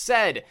being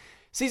said,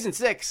 Season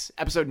 6,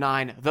 Episode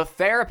 9, The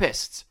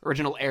Therapists.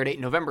 Original air date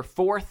November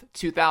 4th,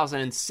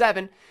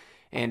 2007.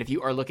 And if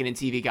you are looking in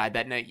TV Guide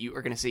that night, you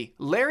are going to see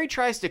Larry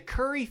tries to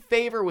curry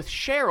favor with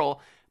Cheryl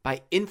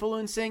by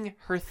influencing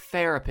her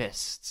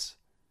therapists.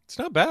 It's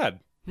not bad.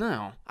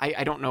 No,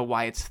 I don't know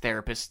why it's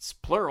therapists,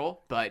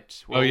 plural,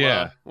 but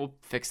we'll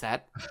fix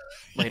that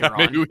later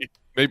on.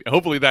 Maybe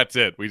hopefully that's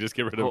it. We just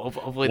get rid of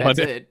hopefully that's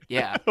it,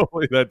 yeah.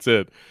 Hopefully that's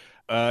it.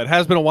 It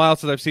has been a while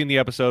since I've seen the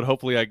episode.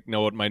 Hopefully I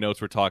know what my notes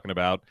were talking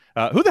about.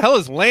 Who the hell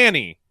is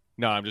Lanny?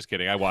 No, I'm just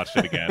kidding. I watched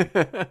it again.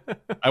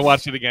 I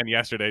watched it again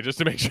yesterday just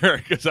to make sure,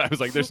 because I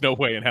was like, there's no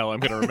way in hell I'm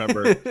going to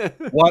remember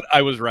what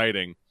I was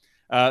writing.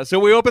 So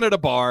we open at a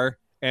bar,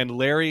 and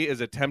Larry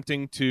is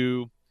attempting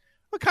to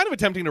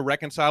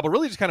reconcile, but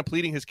really just kind of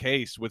pleading his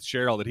case with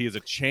Cheryl that he is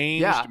a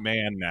changed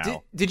man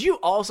now. Did you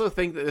also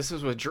think that this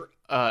was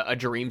a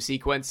dream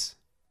sequence?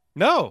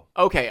 No.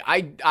 Okay,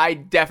 I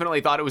definitely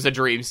thought it was a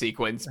dream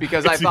sequence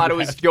because I thought it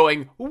was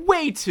going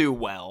way too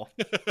well.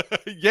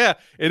 Yeah,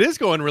 it is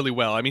going really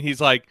well. I mean, he's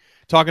like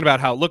talking about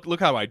how, look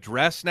how I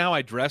dress now.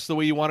 I dress the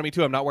way you wanted me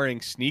to. I'm not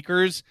wearing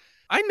sneakers.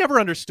 I never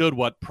understood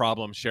what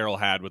problem Cheryl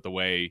had with the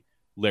way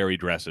Larry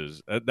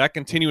dresses. That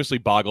continuously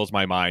boggles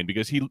my mind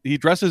because he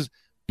dresses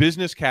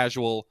business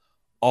casual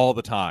all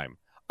the time.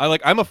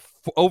 I'm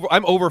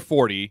over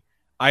 40.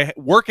 I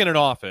work in an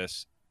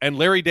office, and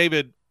Larry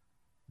David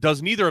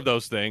is neither of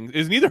those things,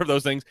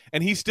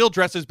 and he still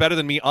dresses better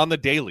than me on the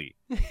daily.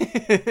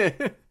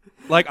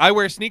 Like, I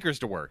wear sneakers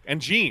to work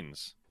and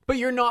jeans. But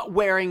you're not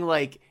wearing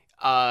like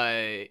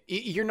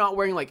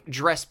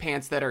dress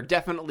pants that are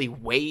definitely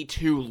way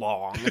too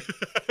long.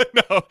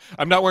 No,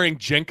 I'm not wearing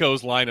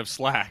Jenko's line of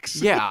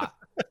slacks. Yeah.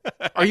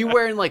 Are you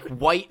wearing like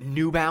white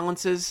New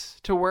Balances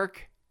to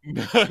work?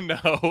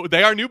 No,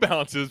 they are New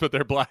Balances, but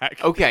they're black.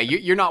 Okay,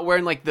 you're not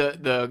wearing like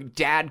the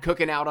dad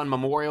cooking out on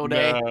Memorial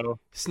Day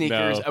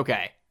sneakers. No.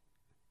 Okay.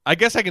 I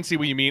guess I can see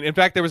what you mean. In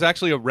fact, there was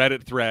actually a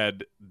Reddit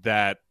thread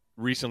that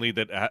recently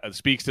that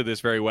speaks to this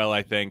very well,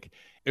 I think.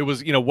 It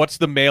was, what's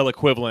the male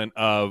equivalent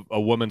of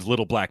a woman's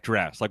little black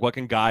dress? Like, what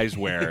can guys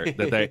wear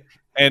that they...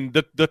 And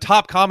the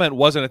top comment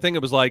wasn't a thing.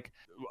 It was like,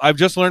 I've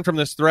just learned from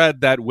this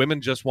thread that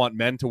women just want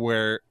men to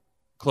wear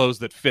clothes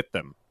that fit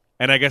them.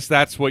 And I guess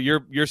that's what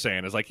you're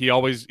saying is like he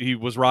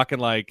was rocking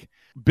like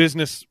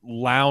business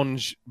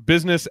lounge,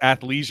 business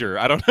athleisure.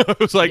 I don't know. It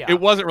was like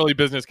It wasn't really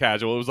business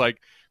casual. It was like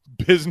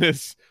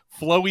business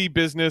flowy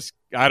business.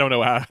 I don't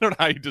know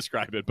how you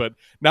describe it, but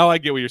now I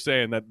get what you're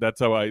saying.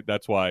 That's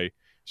why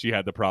she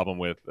had the problem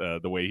with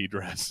the way he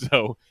dressed.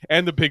 So,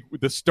 and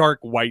the stark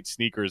white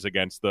sneakers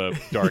against the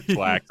dark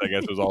blacks, I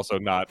guess, was also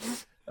not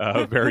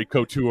very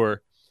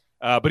couture.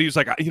 But he was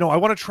like, I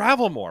want to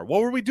travel more.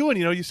 What were we doing?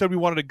 You said we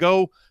wanted to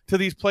go to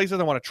these places.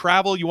 I want to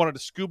travel. You wanted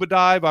to scuba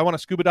dive. I want to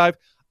scuba dive.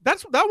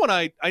 That one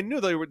I knew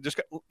they were just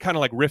kind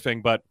of like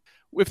riffing. But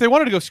if they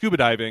wanted to go scuba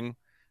diving,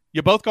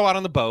 you both go out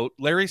on the boat.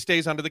 Larry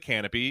stays under the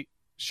canopy.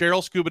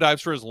 Cheryl scuba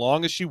dives for as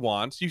long as she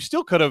wants. You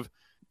still could have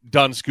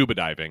done scuba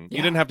diving.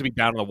 You didn't have to be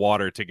down in the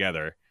water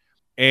together.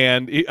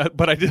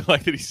 But I did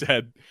like that he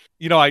said,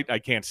 I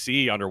can't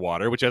see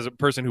underwater, which as a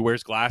person who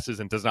wears glasses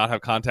and does not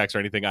have contacts or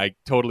anything, I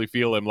totally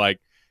feel him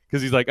like,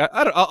 because he's like,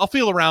 I'll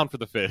feel around for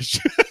the fish.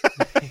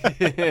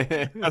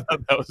 I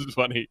thought that was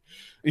funny.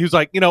 He was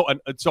like,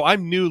 so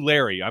I'm new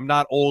Larry. I'm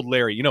not old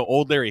Larry.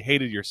 Old Larry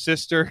hated your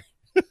sister.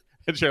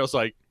 And Cheryl's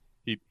like,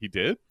 he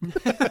did?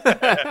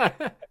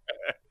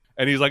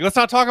 And he's like, let's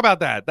not talk about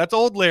that. That's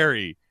old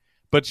Larry.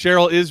 But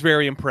Cheryl is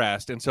very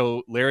impressed. And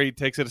so Larry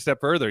takes it a step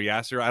further. He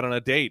asks her out on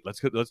a date.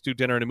 Let's do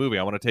dinner and a movie.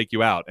 I want to take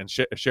you out. And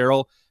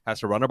Cheryl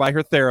has to run her by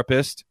her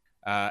therapist.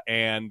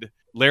 And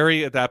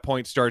Larry at that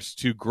point starts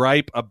to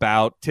gripe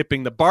about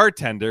tipping the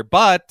bartender,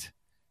 but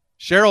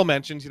Cheryl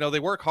mentions, they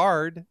work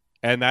hard,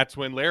 and that's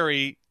when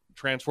Larry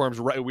transforms.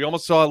 We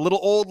almost saw a little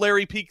old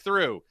Larry peek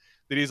through.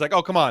 That he's like,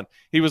 oh, come on.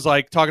 He was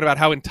like talking about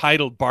how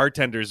entitled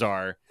bartenders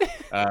are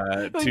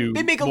to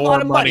they make a more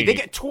lot of money. They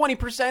get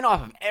 20%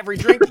 off of every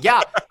drink.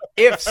 Yeah,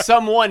 if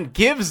someone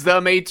gives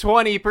them a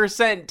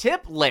 20%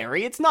 tip,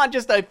 Larry, it's not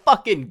just a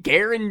fucking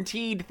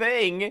guaranteed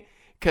thing.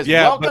 Because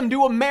welcome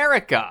to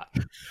America.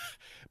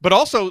 But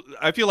also,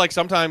 I feel like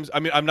sometimes,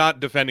 I'm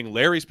not defending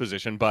Larry's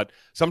position, but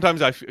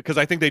sometimes because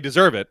I think they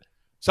deserve it,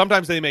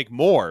 sometimes they make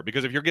more.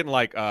 Because if you're getting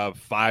like a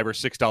 $5 or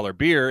 $6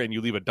 beer and you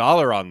leave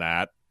 $1 on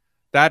that,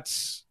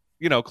 that's,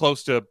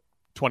 close to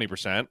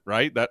 20%,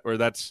 right?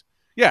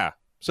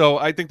 So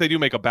I think they do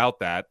make about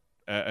that.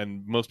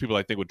 And most people,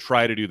 I think, would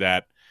try to do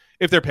that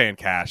if they're paying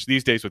cash.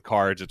 These days with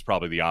cards, it's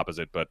probably the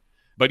opposite. But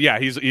yeah,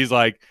 he's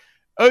like,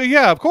 oh,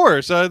 yeah, of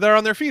course. They're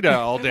on their feet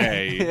all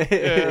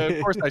day.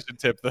 Of course I should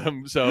tip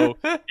them. So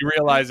he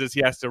realizes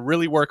he has to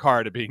really work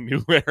hard at being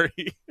new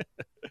Larry.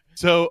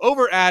 So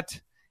over at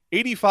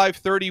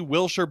 8530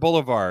 Wilshire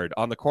Boulevard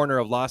on the corner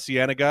of La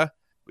Cienega,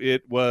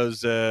 it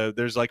was,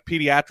 there's like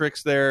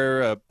pediatrics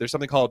there. There's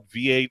something called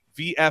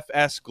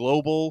VFS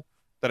Global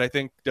that I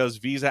think does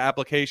visa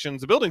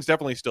applications. The building's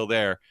definitely still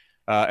there.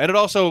 And it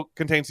also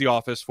contains the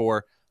office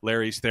for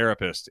Larry's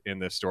therapist in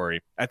this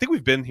story. I think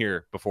we've been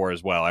here before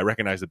as well. I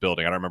recognize the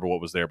building. I don't remember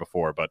what was there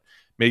before, but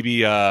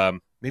maybe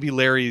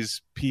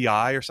Larry's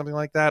PI or something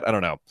like that. I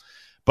don't know.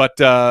 But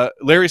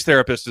Larry's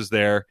therapist is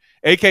there,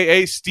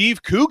 a.k.a.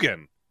 Steve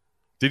Coogan.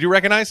 Did you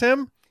recognize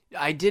him?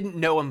 I didn't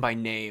know him by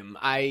name.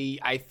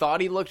 I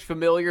thought he looked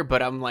familiar,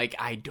 but I'm like,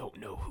 I don't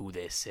know who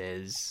this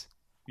is.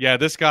 Yeah,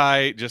 this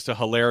guy, just a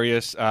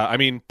hilarious...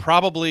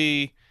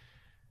 probably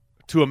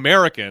to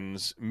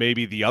Americans,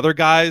 maybe the other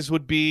guys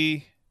would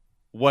be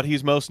what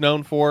he's most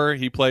known for.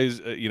 He plays,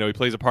 he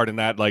plays a part in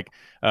that. Like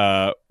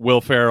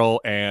Will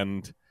Ferrell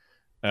and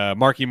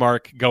Marky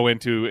Mark go in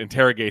to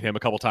interrogate him a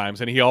couple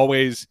times, and he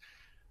always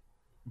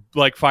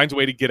like finds a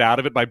way to get out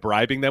of it by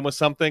bribing them with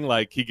something.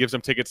 Like he gives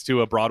them tickets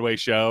to a Broadway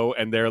show,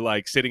 and they're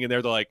like sitting in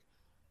there. They're like,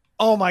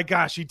 "Oh my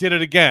gosh, he did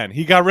it again!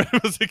 He got rid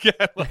of us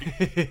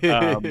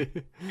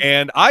again!"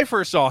 And I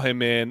first saw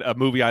him in a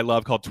movie I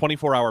love called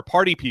 24-Hour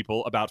Party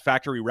People about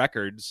factory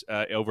records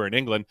over in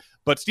England.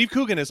 But Steve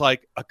Coogan is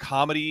like a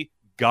comedy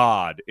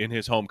god in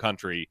his home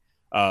country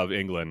of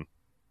England.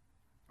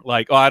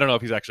 Like, I don't know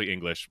if he's actually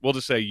English. We'll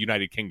just say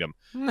United Kingdom.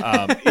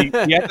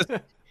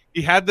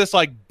 He had this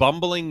like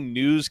bumbling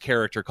news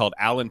character called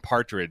Alan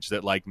Partridge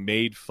that like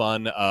made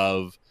fun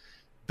of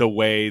the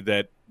way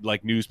that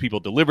like news people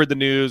delivered the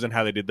news and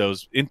how they did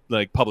those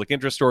like public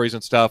interest stories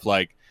and stuff.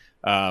 Like,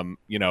 and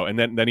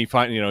then he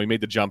he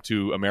made the jump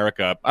to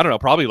America. I don't know,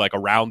 probably like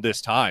around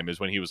this time is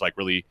when he was like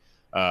really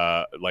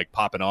like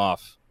popping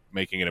off,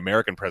 making an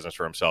American presence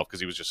for himself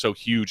because he was just so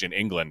huge in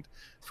England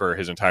for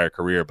his entire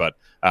career. But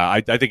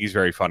I think he's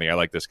very funny. I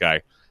like this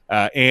guy.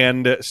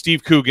 And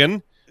Steve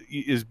Coogan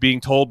is being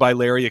told by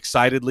Larry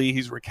excitedly.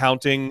 He's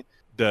recounting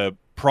the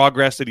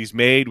progress that he's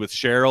made with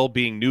Cheryl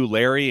being new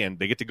Larry, and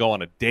they get to go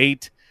on a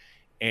date.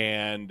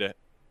 And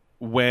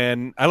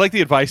when I like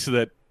the advice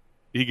that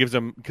he gives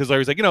him, because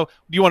Larry's like, do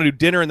you want to do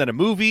dinner and then a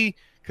movie?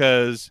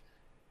 Because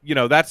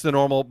that's the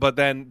normal, but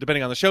then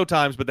depending on the show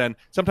times, but then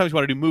sometimes you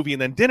want to do movie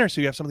and then dinner, so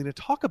you have something to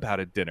talk about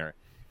at dinner.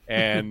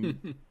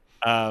 And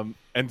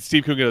and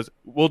Steve Coogan goes,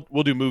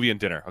 we'll do movie and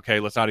dinner. Okay,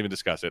 let's not even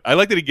discuss it. I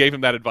like that he gave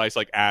him that advice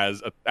like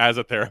as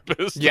a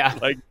therapist. Yeah,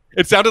 like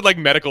it sounded like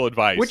medical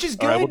advice, which is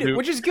good.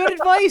 Which is good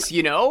advice.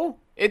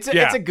 It's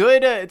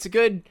a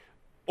good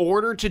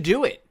order to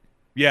do it.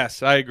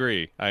 Yes, I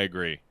agree.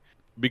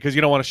 Because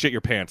you don't want to shit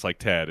your pants like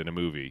Ted in a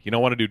movie. You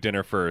don't want to do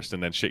dinner first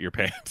and then shit your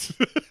pants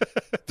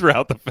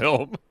throughout the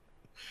film.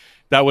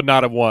 That would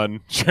not have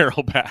won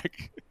Cheryl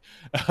back.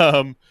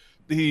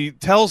 He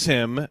tells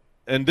him,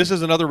 and this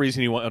is another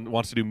reason he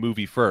wants to do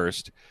movie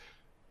first.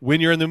 When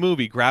you're in the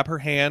movie, grab her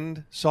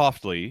hand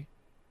softly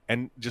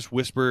and just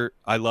whisper,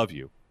 "I love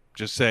you."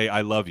 Just say,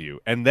 "I love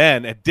you." And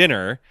then at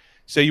dinner,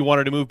 say you want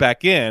her to move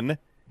back in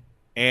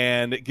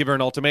and give her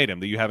an ultimatum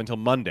that you have until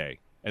Monday.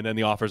 And then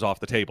the offer's off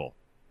the table.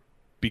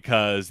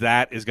 Because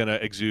that is going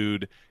to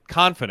exude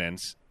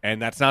confidence,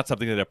 and that's not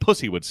something that a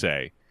pussy would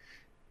say.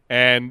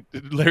 And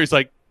Larry's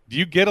like, "Do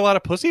you get a lot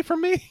of pussy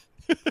from me?"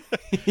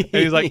 And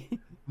he's like,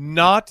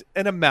 "Not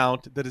an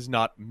amount that is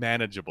not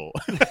manageable."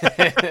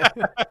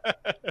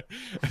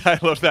 I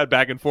love that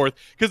back and forth.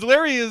 Because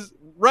Larry is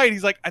right.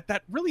 He's like,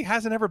 that really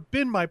hasn't ever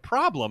been my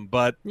problem.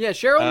 But yeah,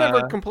 Cheryl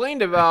never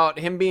complained about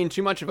him being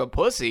too much of a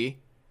pussy.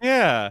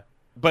 Yeah.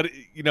 But,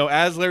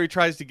 as Larry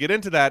tries to get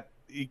into that,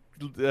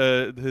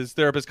 his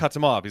therapist cuts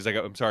him off. He's like,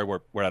 "I'm sorry,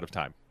 we're out of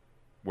time.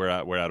 We're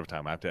out of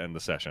time. I have to end the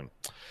session."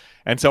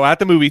 And so at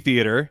the movie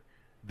theater,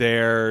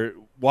 they're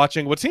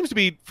watching what seems to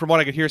be, from what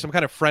I could hear, some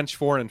kind of French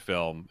foreign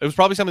film. It was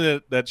probably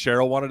something that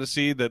Cheryl wanted to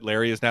see that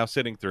Larry is now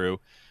sitting through.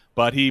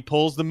 But he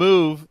pulls the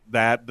move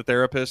that the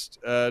therapist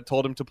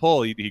told him to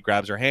pull. He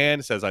grabs her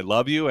hand, says, "I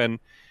love you," and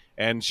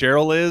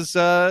Cheryl is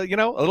a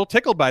little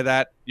tickled by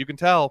that. You can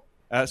tell.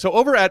 So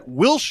over at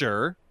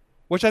Wilshire,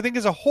 which I think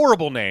is a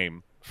horrible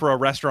name for a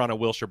restaurant on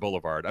Wilshire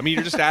Boulevard. I mean,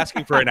 you're just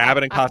asking for an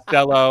Abbott and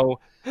Costello.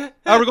 Oh,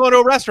 we're going to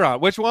a restaurant.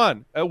 Which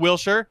one?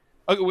 Wilshire.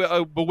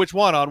 But which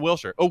one on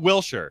Wilshire? Oh,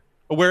 Wilshire.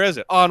 Oh, where is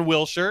it? On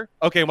Wilshire.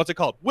 Okay, and what's it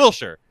called?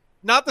 Wilshire.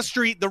 Not the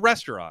street, the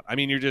restaurant. I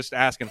mean, you're just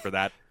asking for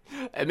that.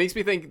 It makes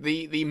me think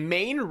the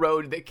main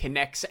road that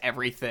connects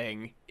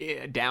everything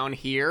down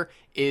here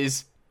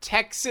is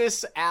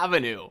Texas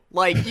Avenue.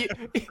 Like,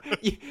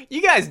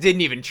 you guys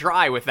didn't even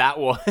try with that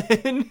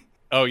one.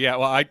 Oh, yeah.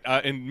 Well,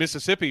 in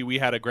Mississippi, we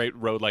had a great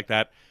road like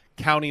that,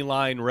 County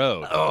Line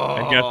Road. Oh.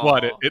 And guess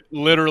what? It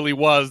literally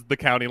was the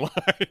county line.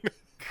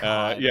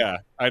 Yeah,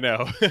 I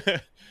know.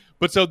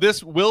 But so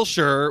this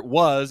Wilshire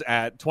was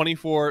at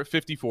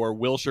 2454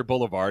 Wilshire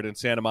Boulevard in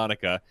Santa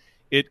Monica.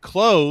 It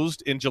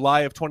closed in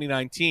July of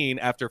 2019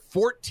 after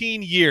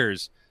 14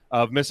 years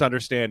of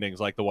misunderstandings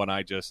like the one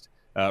I just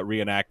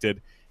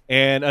reenacted.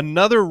 And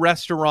another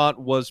restaurant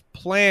was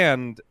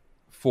planned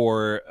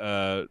for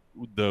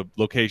the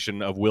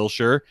location of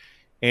Wilshire,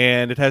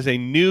 and it has a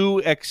new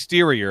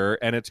exterior,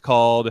 and it's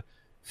called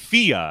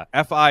FIA,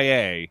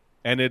 F-I-A,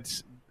 and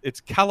it's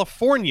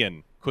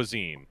Californian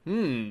cuisine.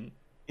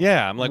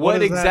 Yeah, I'm like,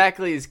 what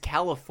exactly is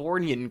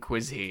Californian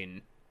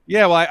cuisine?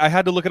 Yeah, well, I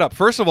had to look it up.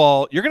 First of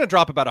all, you're going to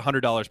drop about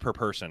 $100 per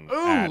person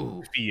at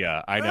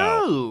FIA. I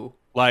know. Ooh.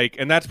 Like,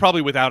 and that's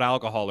probably without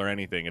alcohol or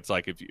anything. It's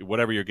like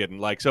whatever you're getting.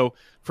 Like, so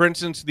for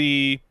instance,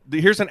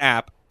 here's an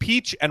app,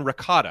 Peach and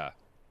Ricotta.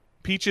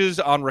 Peaches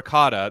on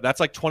ricotta,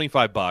 that's like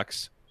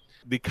 $25.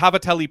 The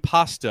cavatelli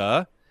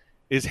pasta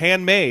is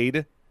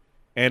handmade,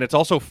 and it's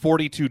also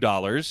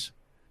 $42.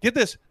 Get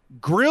this,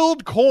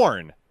 grilled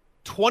corn,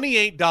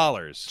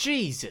 $28.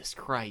 Jesus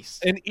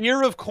Christ. An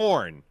ear of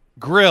corn,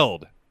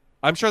 grilled.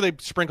 I'm sure they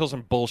sprinkle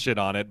some bullshit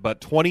on it,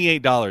 but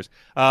 $28.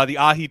 The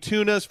ahi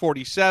tuna is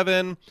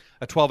 $47.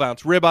 A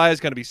 12-ounce ribeye is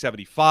going to be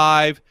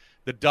 $75.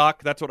 The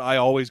duck, that's what I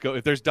always go.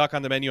 If there's duck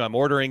on the menu, I'm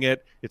ordering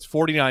it. It's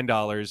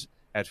 $49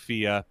 at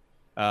FIA.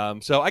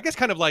 So I guess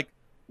kind of like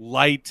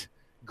light,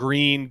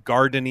 green,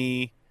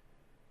 gardeny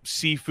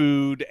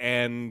seafood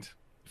and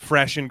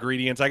fresh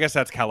ingredients. I guess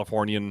that's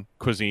Californian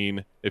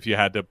cuisine if you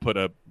had to put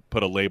a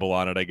label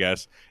on it, I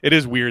guess. It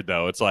is weird,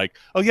 though. It's like,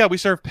 oh, yeah, we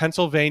serve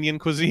Pennsylvanian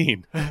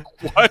cuisine.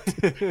 What?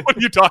 What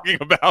are you talking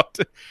about?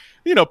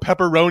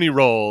 Pepperoni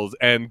rolls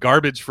and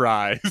garbage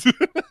fries.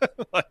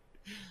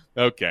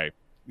 Okay.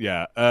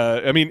 Yeah.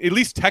 I mean, at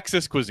least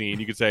Texas cuisine,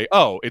 you could say,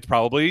 oh, it's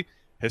probably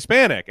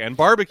Hispanic and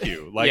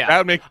barbecue. Like, yeah.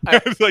 That makes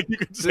sense. Like, you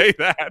could say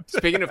that.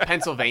 Speaking of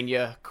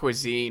Pennsylvania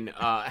cuisine,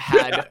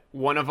 had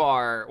one of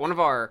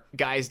our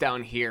guys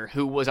down here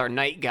who was our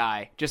night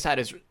guy, just had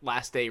his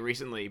last day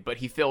recently, but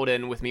he filled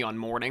in with me on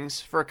mornings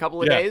for a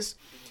couple of days,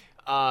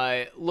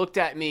 looked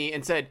at me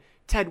and said,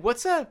 "Ted,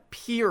 what's a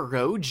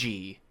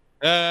pierogi?"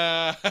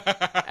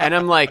 And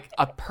I'm like,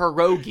 "A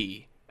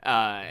pierogi."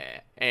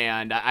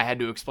 And I had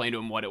to explain to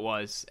him what it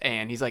was,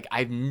 and he's like,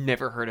 "I've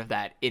never heard of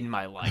that in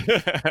my life."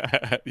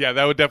 Yeah,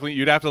 that would definitely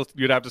you'd have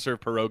to serve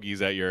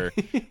pierogies at your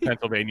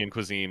Pennsylvanian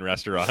cuisine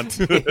restaurant.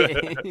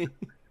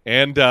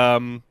 And I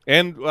mean,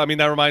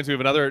 that reminds me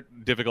of another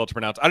difficult to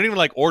pronounce. I don't even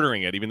like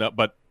ordering it, even though,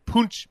 but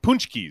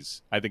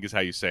punchkis, I think is how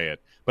you say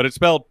it. But it's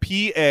spelled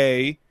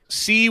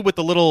P-A-C with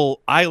the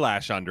little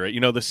eyelash under it. You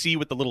know, the C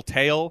with the little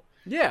tail.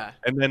 Yeah.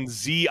 And then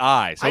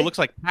Z-I. So it looks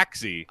like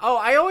Paxi. Oh,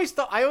 I always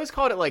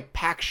called it like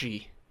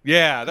Pakshi.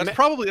 Yeah,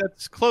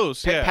 that's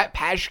close. Yeah.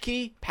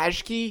 Pajki?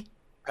 Pajki.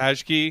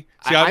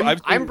 See,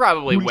 I'm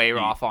probably way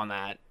off on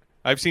that.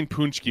 I've seen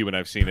punchki when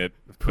I've seen it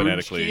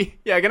phonetically.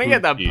 Yeah, can I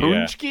get that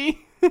punchki?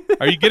 Yeah.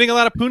 Are you getting a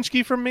lot of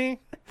punchki from me?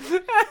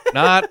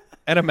 Not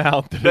an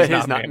amount that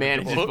is not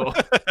manageable.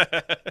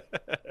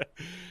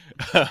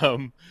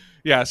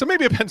 Yeah, so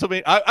maybe a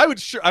Pennsylvania. I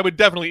would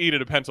definitely eat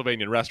at a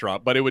Pennsylvania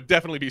restaurant, but it would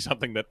definitely be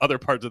something that other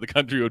parts of the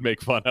country would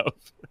make fun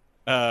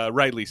of.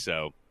 Rightly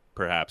so,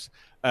 perhaps.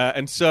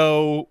 And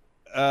so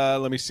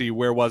let me see,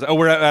 where was I? Oh,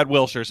 we're at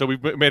Wilshire, so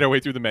we've made our way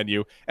through the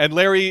menu, and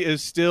Larry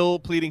is still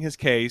pleading his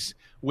case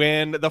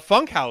when the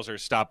Funkhausers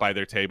stop by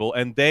their table,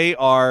 and they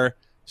are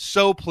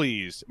so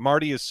pleased.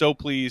 Marty is so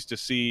pleased to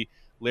see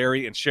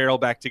Larry and Cheryl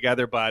back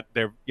together, but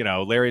they're,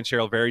 Larry and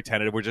Cheryl very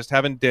tentative. We're just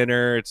having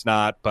dinner. It's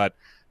not, but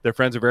their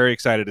friends are very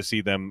excited to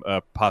see them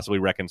possibly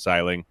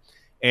reconciling.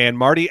 And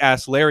Marty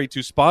asks Larry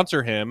to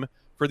sponsor him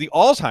for the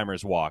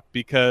Alzheimer's walk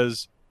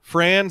because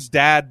Fran's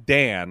dad,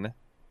 Dan,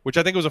 which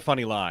I think was a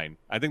funny line.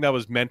 I think that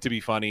was meant to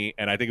be funny,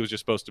 and I think it was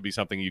just supposed to be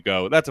something you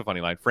go, that's a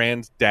funny line.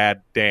 Fran's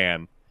dad,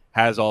 Dan,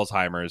 has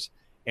Alzheimer's,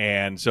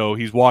 and so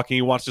he's walking.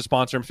 He wants to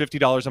sponsor him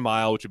 $50 a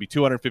mile, which would be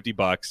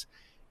 $250.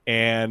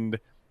 And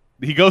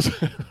he goes,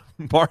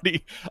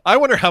 Marty, I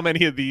wonder how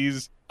many of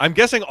these, I'm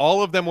guessing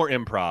all of them were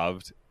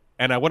improv,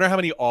 and I wonder how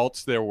many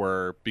alts there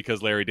were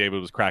because Larry David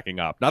was cracking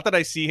up. Not that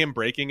I see him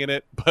breaking in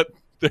it, but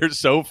they're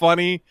so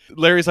funny.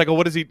 Larry's like, oh,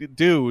 what does he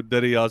do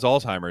that he has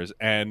Alzheimer's?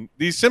 And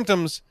these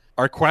symptoms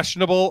are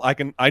questionable.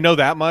 I know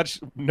that much,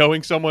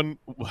 knowing someone.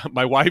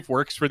 My wife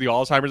works for the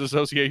Alzheimer's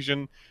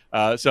Association,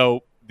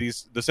 so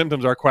the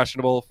symptoms are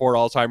questionable for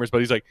Alzheimer's.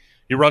 But he's like,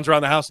 he runs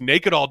around the house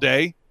naked all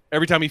day.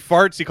 Every time he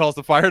farts, he calls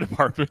the fire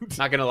department.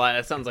 Not gonna lie,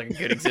 that sounds like a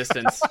good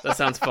existence. That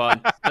sounds fun.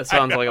 That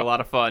sounds like a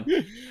lot of fun.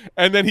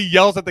 And then he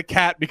yells at the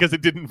cat because it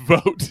didn't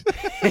vote.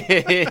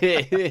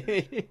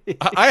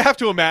 I have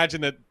to imagine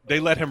that they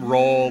let him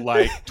roll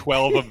like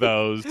 12 of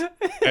those,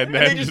 and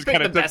then they just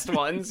pick the best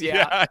ones.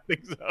 Yeah, I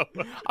think so.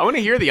 I want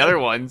to hear the other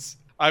ones.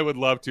 I would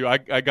love to.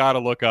 I gotta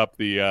look up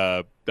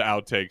the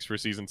outtakes for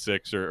season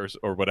 6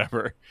 or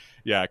whatever.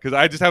 Yeah, because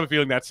I just have a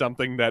feeling that's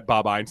something that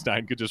Bob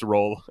Einstein could just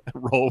roll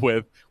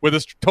with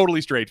a totally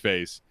straight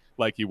face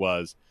like he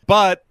was.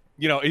 But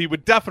he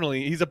would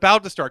definitely. He's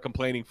about to start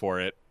complaining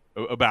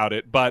about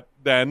it. But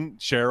then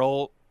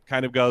Cheryl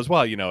kind of goes,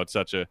 well, it's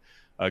such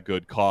a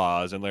good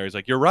cause, and Larry's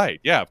like, you're right.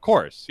 Yeah, of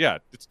course. Yeah,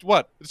 it's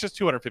just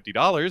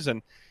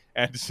 $250,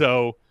 and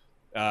so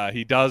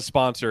he does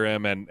sponsor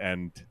him,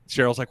 and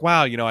Cheryl's like,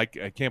 wow, I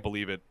can't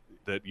believe it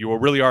that you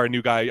really are a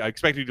new guy. I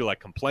expected you to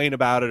complain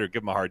about it or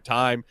give him a hard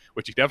time,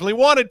 which he definitely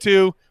wanted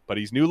to, but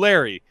he's new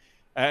Larry.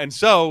 And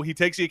so he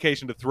takes the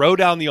occasion to throw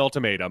down the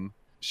ultimatum.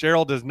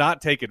 Cheryl does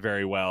not take it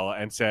very well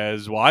and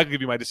says, well, I'll give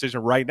you my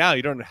decision right now.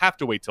 You don't have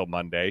to wait till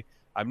Monday.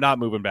 I'm not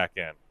moving back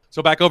in.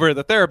 So back over to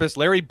the therapist,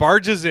 Larry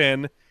barges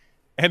in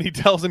and he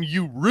tells him,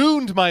 you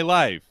ruined my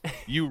life.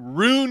 You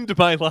ruined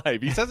my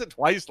life. He says it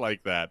twice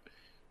like that,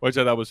 which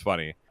I thought was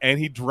funny. And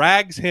he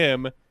drags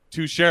him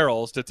to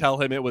Cheryl's to tell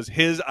him it was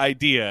his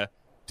idea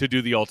to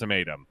do the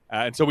ultimatum.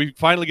 And so we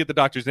finally get the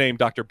doctor's name,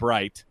 Dr.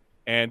 Bright.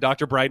 And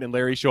Dr. Bright and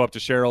Larry show up to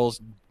Cheryl's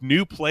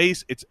new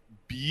place. It's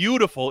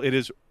beautiful. It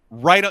is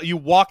you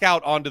walk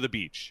out onto the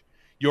beach.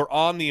 You're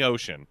on the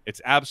ocean.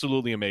 It's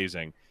absolutely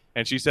amazing.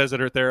 And she says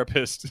that her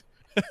therapist,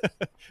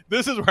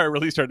 this is where I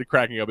really started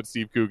cracking up at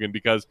Steve Coogan,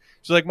 because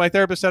she's like, my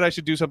therapist said I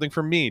should do something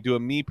for me, do a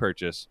me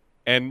purchase.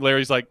 And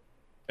Larry's like,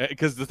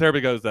 because the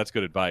therapist goes, that's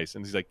good advice.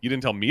 And he's like, you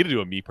didn't tell me to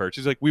do a me purchase.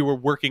 He's like, we were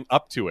working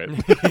up to it.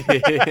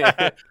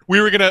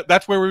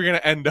 That's where we were going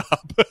to end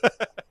up.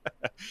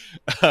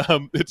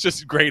 It's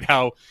just great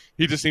how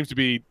he just seems to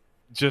be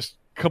just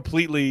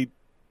completely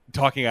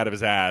talking out of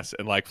his ass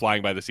and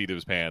flying by the seat of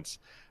his pants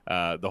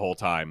the whole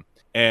time.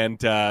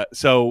 And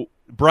so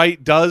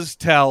Bright does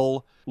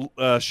tell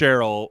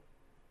Cheryl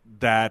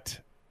that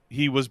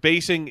he was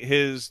basing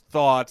his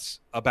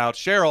thoughts about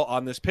Cheryl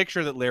on this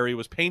picture that Larry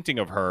was painting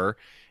of her,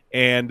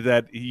 and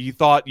that he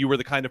thought you were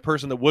the kind of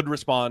person that would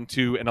respond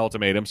to an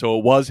ultimatum. So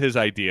it was his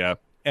idea.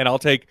 And I'll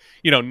take,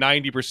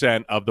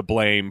 90% of the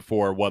blame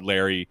for what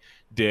Larry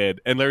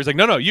did. And Larry's like,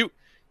 no, you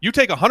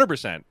take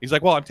 100%. He's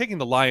like, well, I'm taking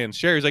the lion's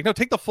share. He's like, no,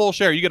 take the full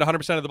share. You get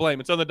 100% of the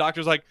blame. And so the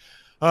doctor's like,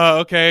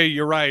 okay,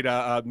 you're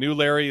right. New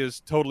Larry is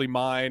totally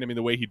mine. I mean,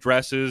 the way he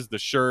dresses, the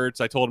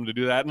shirts, I told him to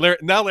do that. And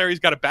now Larry's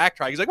got to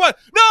backtrack. He's like, what?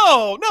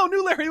 No,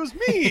 new Larry, it was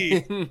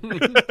me.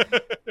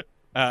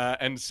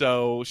 And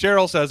so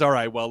Cheryl says, all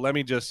right, well, let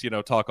me just,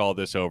 talk all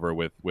this over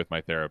with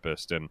my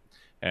therapist. And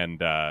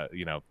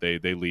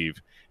they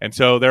leave. And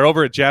so they're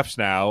over at Jeff's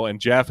now, and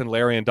Jeff and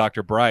Larry and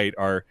Dr. Bright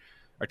are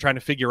trying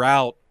to figure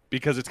out,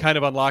 because it's kind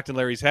of unlocked in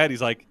Larry's head.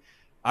 He's like,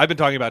 I've been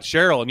talking about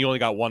Cheryl, and you only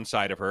got one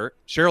side of her.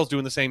 Cheryl's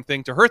doing the same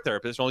thing to her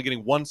therapist, only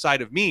getting one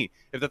side of me.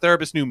 If the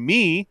therapist knew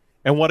me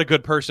and what a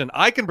good person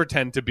I can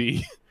pretend to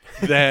be,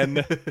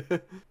 then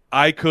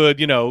I could,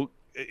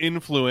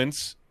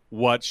 influence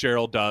what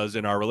Cheryl does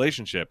in our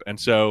relationship. And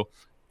so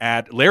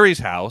at Larry's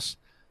house,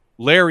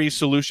 Larry's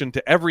solution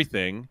to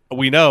everything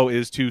we know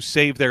is to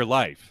save their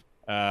life.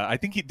 I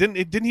think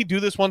didn't he do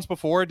this once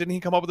before? Didn't he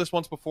come up with this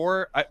once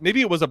before?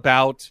 Maybe it was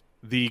about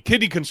the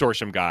kidney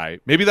consortium guy.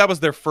 Maybe that was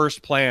their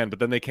first plan, but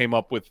then they came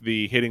up with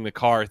the hitting the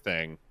car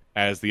thing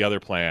as the other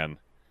plan.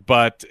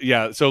 But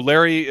yeah, so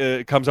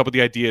Larry comes up with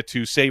the idea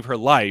to save her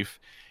life.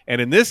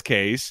 And in this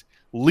case,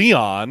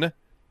 Leon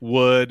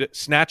would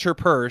snatch her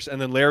purse,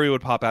 and then Larry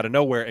would pop out of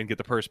nowhere and get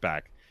the purse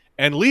back.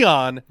 And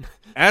Leon,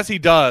 as he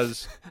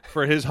does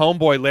for his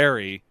homeboy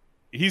Larry,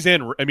 he's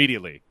in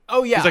immediately.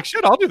 Oh, yeah. He's like,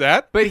 shit, I'll do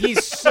that. But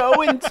he's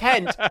so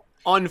intent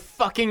on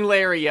fucking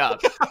Larry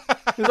up.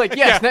 He's like,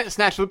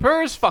 snatch the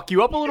purse, fuck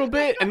you up a little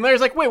bit. And Larry's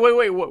like, wait,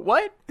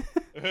 what?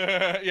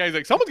 Yeah, he's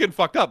like, someone's getting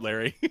fucked up,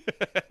 Larry.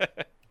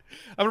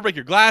 I'm going to break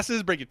your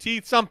glasses, break your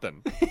teeth,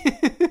 something.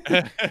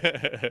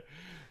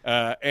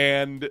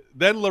 And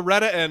then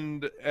Loretta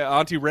and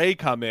Auntie Ray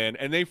come in,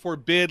 and they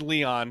forbid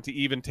Leon to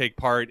even take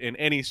part in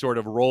any sort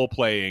of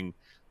role-playing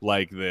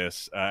like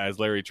this, as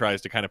Larry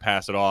tries to kind of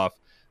pass it off.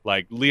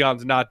 Like,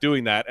 Leon's not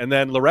doing that. And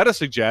then Loretta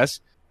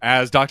suggests,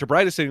 as Dr.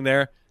 Bright is sitting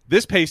there,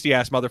 this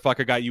pasty-ass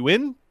motherfucker got you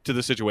into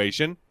the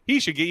situation. He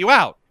should get you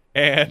out.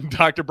 And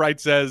Dr. Bright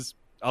says,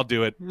 I'll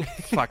do it.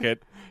 Fuck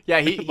it. Yeah,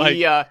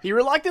 he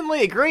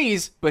reluctantly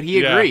agrees, but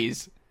he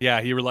agrees.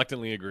 Yeah, he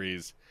reluctantly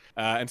agrees.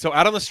 And so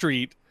out on the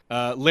street,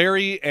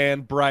 Larry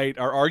and Bright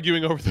are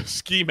arguing over the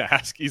ski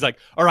mask. He's like,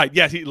 all right,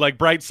 yes,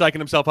 Bright's psyching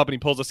himself up and he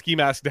pulls a ski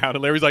mask down.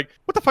 And Larry's like,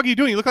 what the fuck are you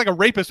doing? You look like a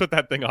rapist with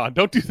that thing on.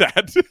 Don't do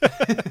that.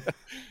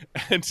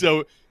 And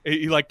so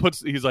he put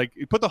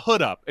the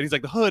hood up. And he's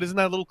like, the hood, isn't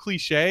that a little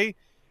cliche?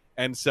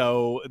 And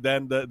so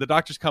then the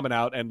doctor's coming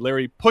out and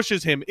Larry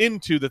pushes him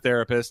into the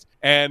therapist.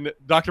 And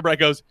Dr. Bright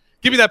goes,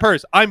 give me that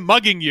purse. I'm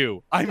mugging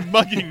you. I'm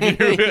mugging you.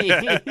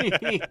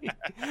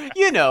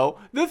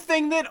 The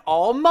thing that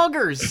all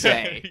muggers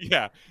say.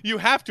 Yeah. You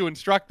have to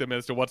instruct them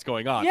as to what's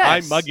going on. Yes.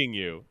 I'm mugging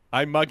you.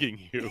 I'm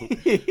mugging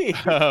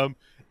you.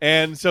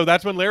 And so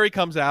that's when Larry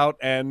comes out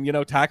and,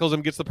 tackles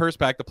him, gets the purse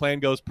back. The plan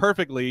goes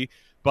perfectly.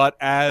 But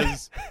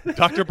as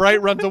Dr.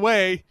 Bright runs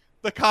away,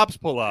 the cops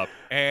pull up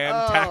and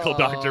tackle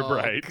Dr.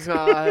 Bright.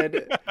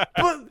 God.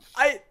 But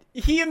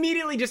he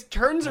immediately just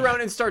turns around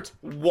and starts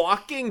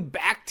walking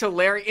back to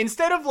Larry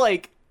instead of,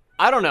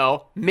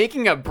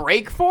 making a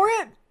break for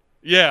it.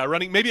 Yeah,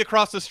 running maybe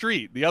across the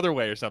street the other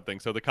way or something.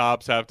 So the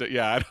cops have to,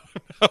 I don't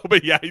know.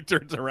 But yeah, he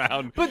turns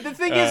around. But the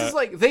thing is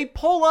they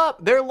pull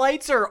up, their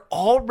lights are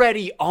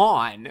already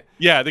on.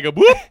 Yeah, they go,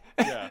 whoop.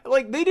 Yeah.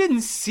 They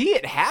didn't see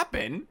it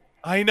happen.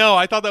 I know.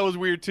 I thought that was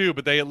weird too,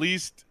 but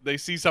they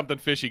see something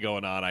fishy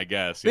going on, I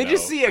guess. They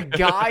just see a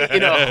guy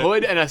in a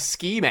hood and a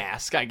ski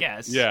mask, I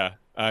guess. Yeah.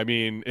 I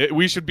mean,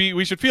 we should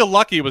feel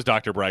lucky it was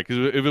Dr. Bright,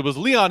 because if it was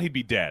Leon, he'd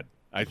be dead,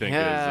 I think,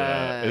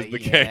 is the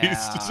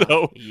case.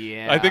 So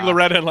I think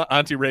Loretta and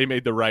Auntie Ray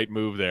made the right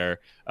move there.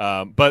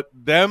 But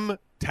them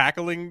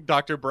tackling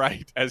Dr.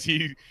 Bright as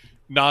he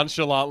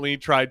nonchalantly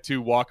tried to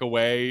walk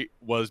away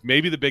was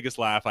maybe the biggest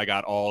laugh I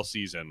got all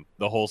season,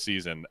 the whole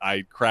season.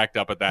 I cracked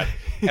up at that.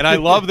 And I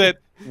love that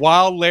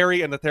while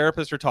Larry and the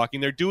therapist are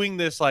talking, they're doing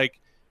this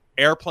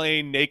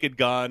airplane, Naked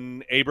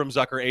Gun, Abrams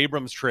Zucker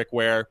Abrams trick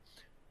where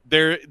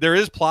there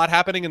is plot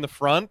happening in the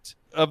front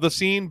of the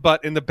scene,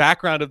 but in the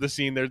background of the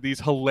scene, there's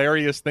these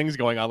hilarious things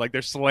going on. Like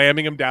they're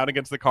slamming him down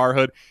against the car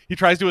hood. He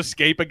tries to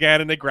escape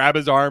again, and they grab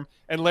his arm.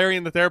 And Larry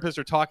and the therapist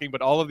are talking,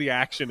 but all of the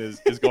action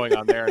is going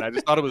on there. And I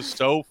just thought it was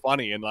so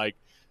funny and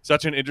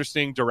such an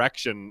interesting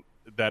direction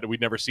that we'd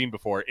never seen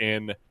before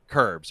in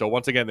Curb. So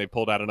once again, they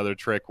pulled out another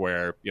trick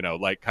where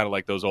kind of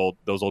like those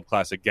old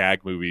classic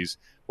gag movies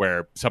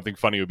where something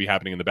funny would be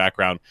happening in the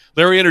background.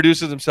 Larry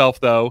introduces himself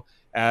though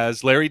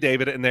as Larry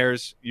David, and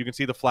you can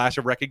see the flash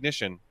of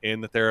recognition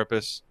in the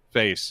therapist's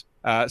face.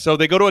 So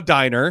they go to a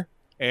diner,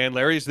 and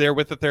Larry's there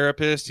with the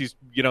therapist. He's,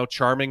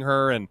 charming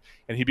her, and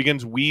he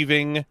begins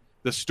weaving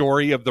the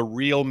story of the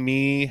real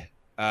me,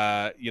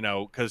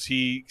 because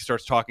he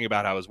starts talking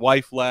about how his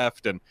wife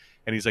left, and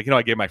he's like,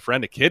 I gave my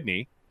friend a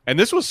kidney. And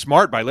this was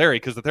smart by Larry,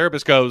 because the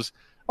therapist goes,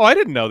 oh, I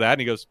didn't know that.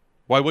 And he goes,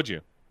 why would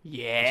you?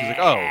 Yeah. And she's like,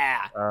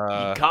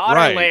 oh. You caught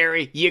her,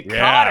 Larry. You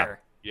caught her.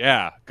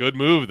 Yeah, good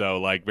move,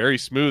 though. Very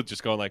smooth,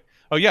 just going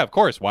oh, yeah, of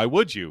course. Why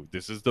would you?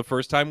 This is the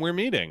first time we're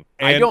meeting.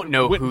 And I don't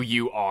know who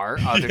you are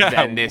other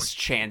than this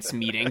chance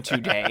meeting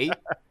today.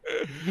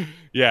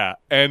 Yeah,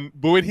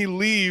 but when he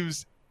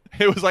leaves,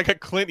 it was like a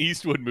Clint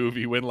Eastwood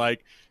movie when,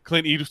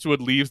 Clint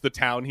Eastwood leaves the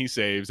town he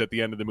saves at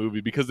the end of the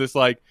movie, because this,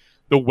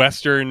 the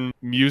Western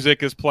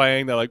music is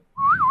playing, they're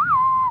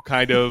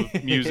kind of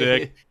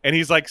music, and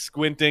he's,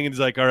 squinting, and he's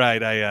like, all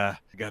right, I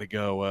gotta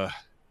go,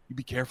 you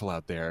be careful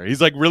out there.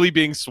 He's really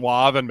being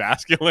suave and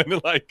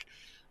masculine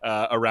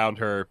around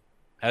her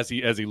as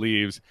he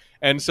leaves.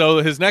 And so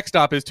his next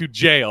stop is to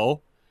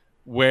jail,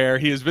 where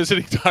he is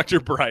visiting Dr.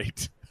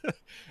 Bright.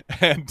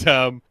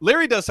 And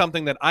Larry does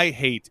something that I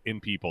hate in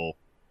people.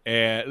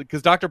 And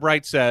because Dr.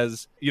 Bright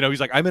says, he's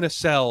like, I'm in a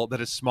cell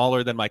that is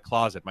smaller than my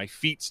closet. My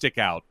feet stick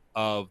out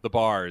of the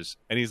bars.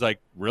 And he's like,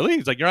 really?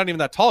 He's like, you're not even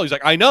that tall. He's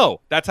like, I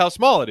know. That's how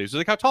small it is. He's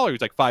like, how tall are you?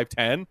 He's like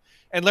 5'10".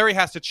 And Larry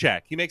has to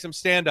check. He makes him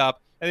stand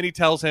up, and then he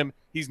tells him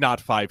he's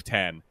not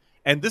 5'10".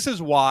 And this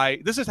is why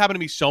this has happened to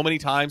me so many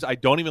times. I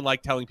don't even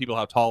like telling people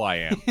how tall I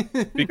am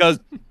because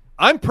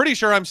I'm pretty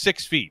sure I'm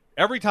 6 feet.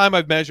 Every time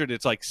I've measured,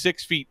 it's like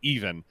 6 feet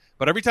even.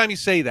 But every time you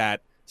say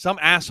that, some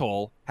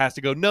asshole has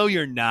to go, no,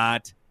 you're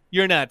not.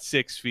 You're not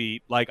 6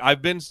 feet. Like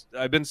I've been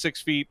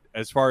 6 feet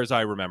as far as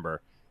I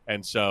remember.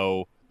 And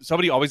so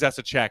somebody always has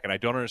to check, and I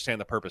don't understand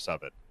the purpose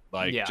of it.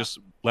 Like, just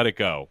let it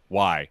go.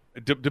 Why?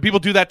 Do people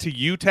do that to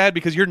you, Ted?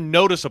 Because you're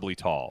noticeably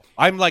tall.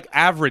 I'm like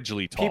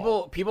averagely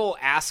tall. People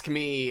ask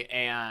me,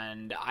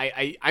 and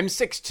I'm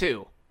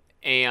 6'2",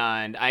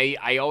 and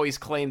I always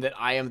claim that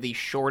I am the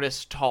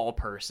shortest tall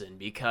person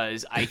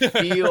because I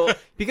feel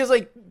because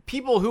like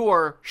people who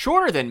are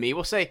shorter than me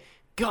will say,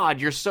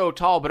 "God, you're so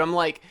tall," but I'm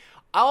like,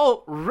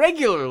 I'll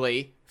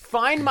regularly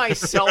find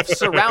myself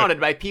surrounded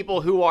by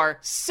people who are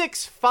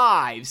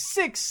 6'5",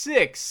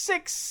 6'6",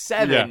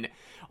 6'7",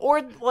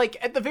 or like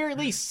at the very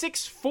least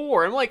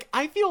 6'4". I'm like,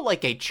 I feel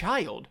like a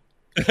child.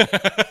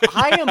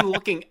 I am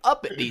looking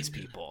up at these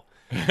people.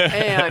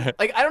 And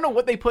like I don't know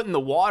what they put in the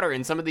water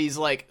in some of these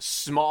like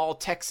small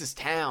Texas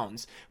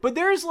towns, but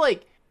there's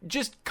like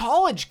just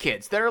college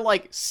kids that are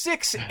like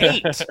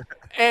 6'8"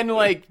 and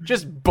like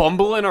just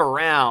bumbling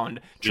around,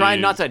 trying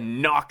not to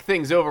knock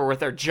things over with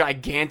their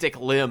gigantic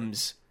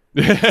limbs.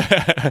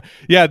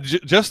 Yeah,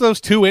 just those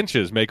 2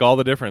 inches make all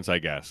the difference, I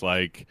guess.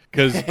 Like,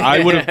 because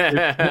I would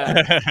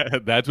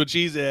have. That's what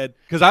she said.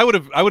 Because I would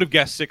have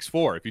guessed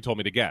 6'4" if you told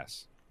me to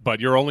guess. But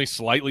you're only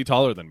slightly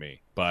taller than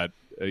me. But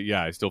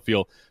yeah, I still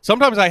feel.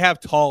 Sometimes I have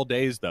tall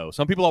days though.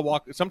 Sometimes I'll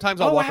walk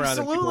around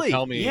and people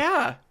tell me,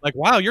 like,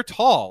 "Wow, you're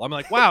tall." I'm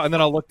like, "Wow," and then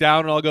I'll look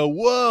down and I'll go,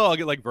 "Whoa!" I'll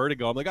get like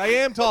vertigo. I'm like, "I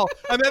am tall.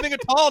 I'm having a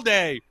tall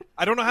day."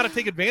 I don't know how to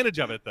take advantage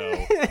of it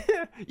though.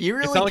 You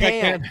really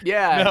can't.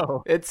 Yeah,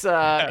 no. It's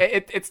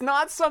it's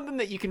not something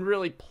that you can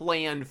really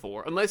plan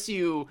for unless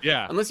you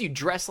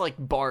dress like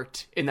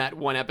Bart in that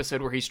one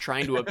episode where he's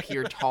trying to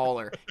appear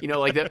taller.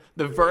 Like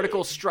the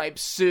vertical striped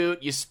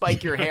suit. You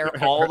spike your hair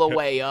all the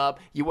way up.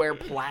 You wear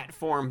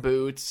platform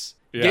boots.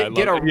 Yeah,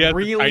 get a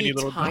really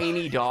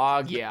tiny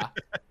dog. Yeah.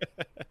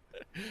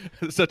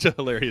 Such a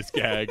hilarious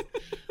gag.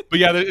 But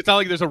yeah, it's not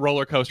like there's a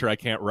roller coaster I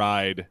can't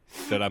ride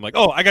that I'm like,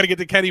 oh, I got to get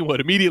to Kennywood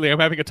immediately. I'm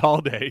having a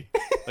tall day.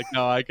 Like,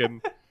 no, I can.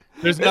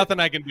 There's nothing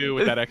I can do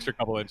with that extra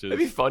couple inches. It'd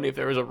be funny if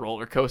there was a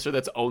roller coaster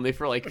that's only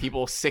for like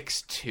people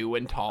 6'2"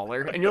 and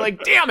taller, and you're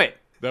like, damn it.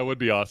 That would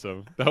be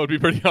awesome. That would be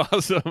pretty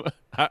awesome.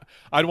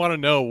 I'd want to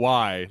know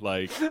why.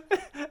 Like,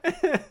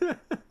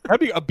 that'd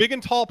be a big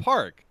and tall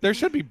park. There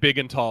should be big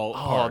and tall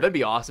parks. Oh, that'd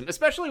be awesome.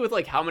 Especially with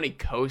like how many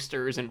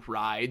coasters and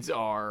rides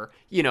are,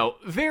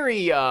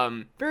 very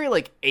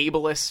like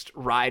ableist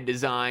ride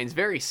designs,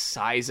 very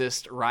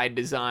sizist ride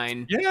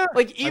design. Yeah.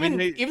 Like even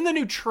the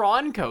new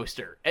Tron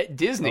coaster at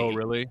Disney. Oh,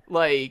 really?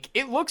 Like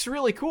it looks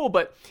really cool,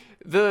 but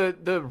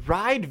the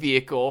ride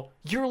vehicle,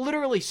 you're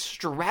literally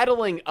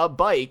straddling a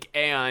bike,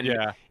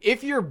 and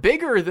if you're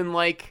bigger than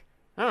like,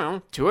 I don't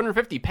know,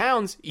 250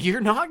 pounds, you're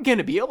not going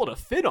to be able to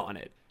fit on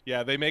it.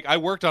 Yeah, I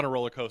worked on a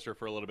roller coaster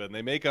for a little bit, and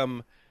they make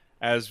them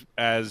as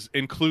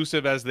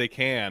inclusive as they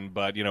can,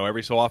 but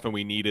every so often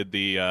we needed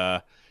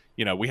the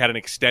we had an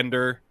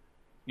extender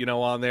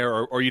on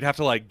there, or you'd have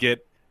to like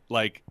get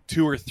like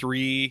 2 or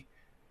 3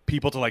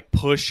 people to like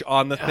push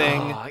on the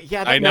thing.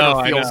 That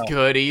never feels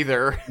good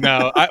either.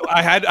 No,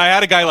 I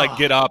had a guy like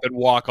get up and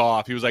walk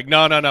off. He was like,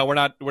 no, we're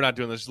not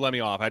doing this. Just let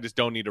me off. I just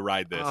don't need to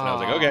ride this. And I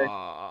was like, okay.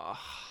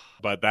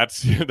 But that's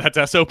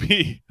SOP.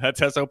 That's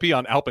SOP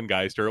on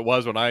Alpengeister. It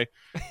was when I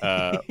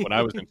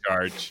was in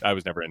charge. I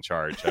was never in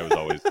charge. I was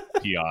always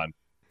peon.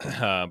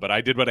 But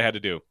I did what I had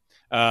to do.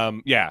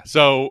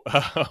 So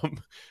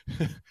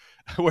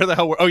where the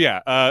hell were? Oh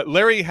yeah.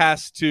 Larry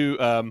has to.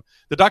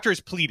 The doctor is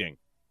pleading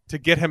to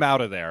get him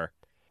out of there.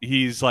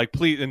 He's like,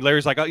 please. And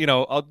Larry's like,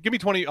 I'll give me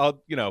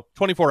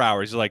 24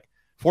 hours. He's like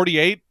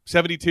 48,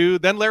 72.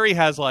 Then Larry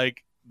has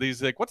like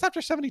these like, what's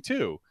after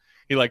 72?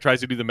 He like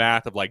tries to do the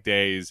math of like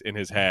days in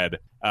his head.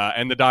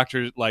 And the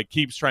doctor like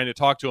keeps trying to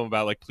talk to him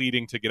about like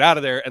pleading to get out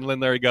of there. And then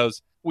Larry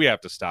goes, we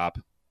have to stop.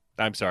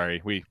 I'm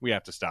sorry. We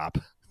have to stop.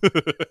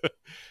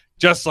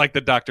 Just like the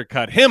doctor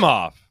cut him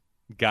off,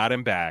 got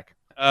him back.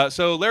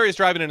 So Larry is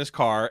driving in his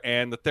car,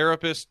 and the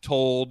therapist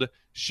told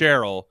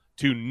Cheryl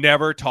to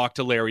never talk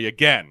to Larry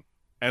again.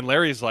 And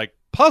Larry's like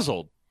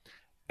puzzled.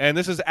 And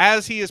this is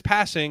as he is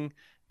passing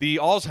the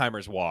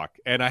Alzheimer's walk.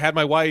 And I had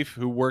my wife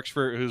who's worked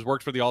for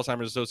the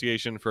Alzheimer's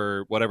Association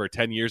for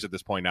 10 years at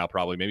this point now,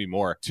 probably maybe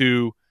more,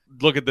 to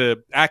look at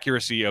the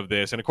accuracy of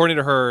this. And according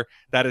to her,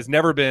 that has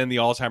never been the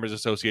Alzheimer's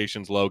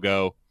Association's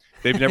logo.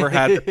 They've never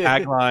had the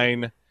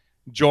tagline,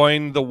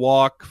 join the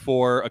walk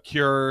for a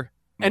cure.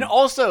 And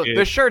also,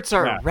 the shirts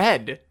are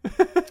red.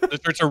 The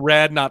shirts are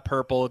red, not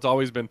purple. It's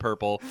always been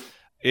purple.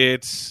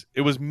 It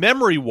was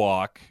Memory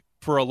Walk,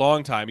 for a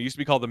long time. It used to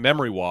be called the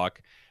Memory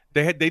Walk.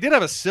 They did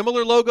have a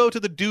similar logo to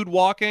the dude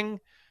walking.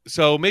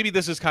 So maybe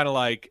this is kind of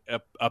like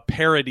a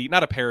parody,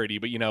 not a parody,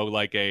 but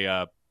like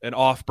an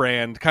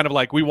off-brand, kind of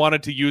like we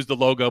wanted to use the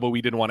logo, but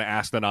we didn't want to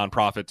ask the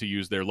nonprofit to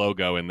use their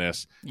logo in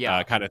this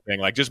kind of thing.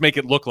 Like, just make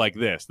it look like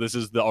this. This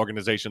is the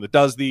organization that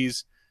does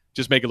these.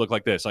 Just make it look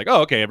like this. Like,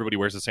 oh, okay, everybody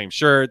wears the same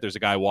shirt. There's a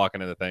guy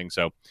walking in the thing.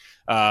 So,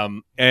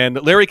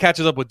 and Larry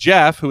catches up with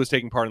Jeff, who is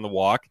taking part in the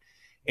walk,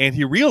 and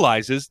he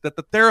realizes that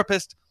the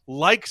therapist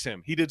likes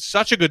him. He did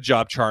such a good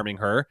job charming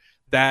her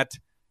that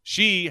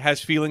she has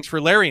feelings for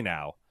Larry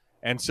now.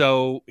 And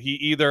so he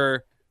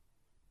either,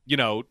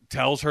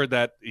 tells her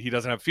that he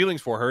doesn't have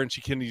feelings for her, and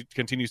she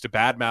continues to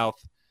badmouth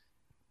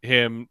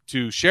him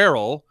to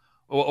Cheryl,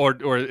 or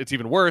it's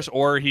even worse,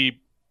 or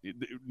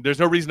there's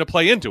no reason to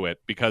play into it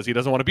because he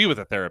doesn't want to be with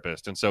a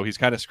therapist, and so he's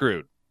kind of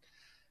screwed.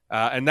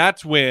 And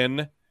that's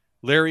when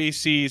Larry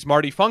sees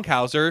Marty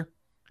Funkhauser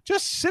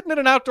just sitting at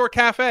an outdoor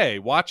cafe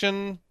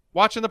watching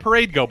the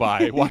parade go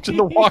by, watching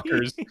the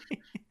walkers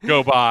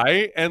go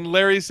by. And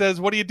Larry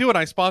says, "What are you doing?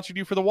 I sponsored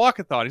you for the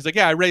walkathon." He's like,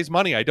 "Yeah, I raise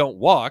money. I don't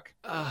walk."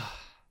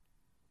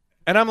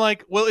 And I'm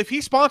like, well, if he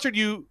sponsored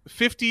you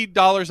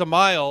 $50 a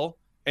mile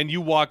and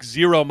you walk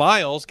 0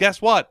 miles,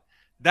 guess what?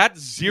 That's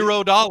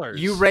 $0.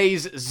 You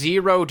raise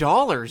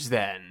 $0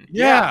 then.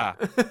 Yeah.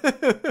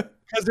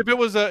 Because if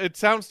it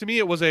sounds to me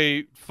it was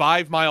a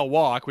 5-mile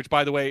walk, which,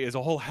 by the way, is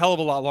a whole hell of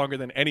a lot longer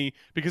than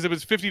because it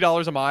was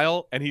 $50 a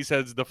mile, and he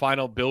says the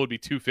final bill would be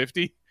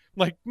 $250.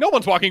 Like, no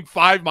one's walking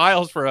 5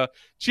 miles for a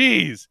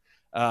cheese.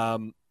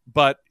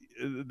 But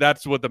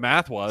that's what the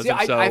math was. See,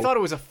 I thought it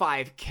was a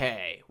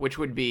 5K, which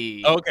would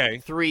be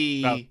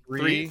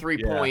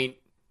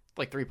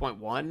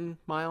 3.1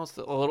 miles,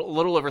 a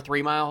little over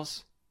 3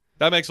 miles.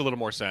 That makes a little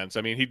more sense.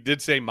 I mean, he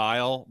did say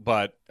mile,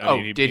 but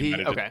did he?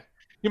 Okay.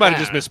 He might have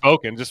just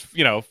misspoken. Just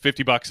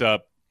 $50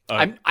 up.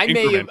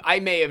 I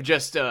may have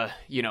just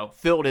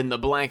filled in the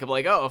blank of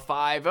like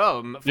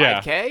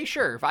 5K,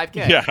 sure,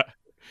 5K. Yeah,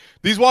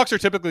 these walks are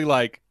typically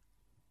like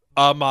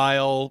a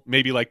mile,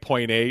 maybe like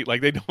 0.8. Like,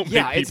 they don't.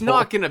 Yeah, make it's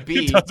not gonna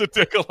be. It doesn't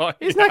take a lot.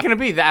 It's not gonna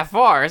be that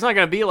far. It's not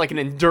gonna be like an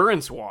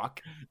endurance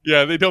walk.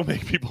 Yeah, they don't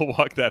make people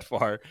walk that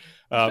far.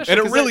 And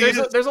it really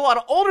is. There's a lot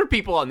of older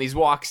people on these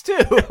walks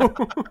too.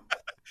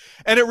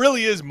 And it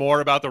really is more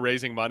about the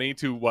raising money,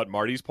 to what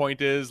Marty's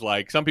point is.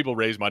 Like, some people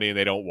raise money and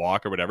they don't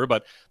walk or whatever,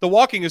 but the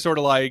walking is sort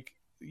of like,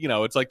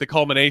 it's like the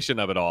culmination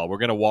of it all. We're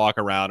going to walk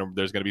around and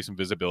there's going to be some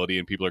visibility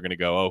and people are going to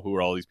go, oh, who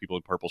are all these people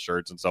in purple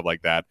shirts and stuff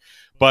like that.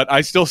 But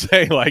I still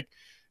say, like,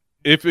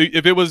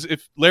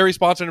 if Larry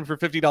sponsored him for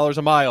 $50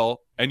 a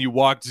mile and you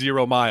walked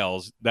 0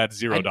 miles,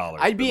 that's $0.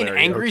 I'd be an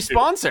angry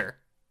sponsor.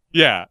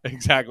 Yeah,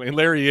 exactly. And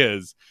Larry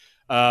is.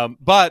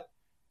 But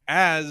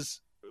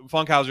as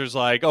Funkhauser's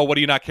like, oh, what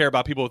do you not care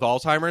about people with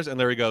Alzheimer's? And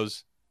Larry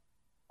goes,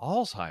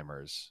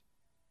 Alzheimer's?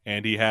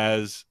 And he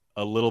has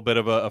a little bit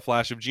of a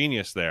flash of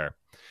genius there.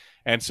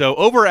 And so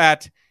over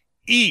at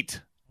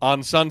Eat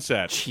on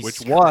Sunset,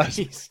 which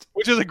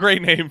is a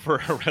great name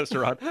for a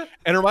restaurant. And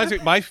it reminds me,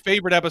 my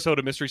favorite episode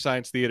of Mystery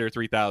Science Theater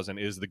 3000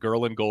 is The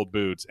Girl in Gold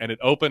Boots. And it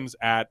opens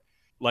at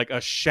like a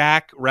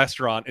shack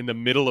restaurant in the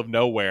middle of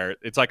nowhere.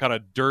 It's like on a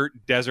dirt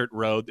desert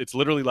road. It's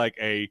literally like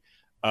a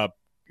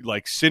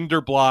like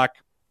cinder block,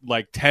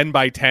 like 10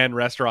 by 10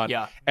 restaurant.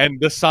 Yeah. And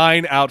the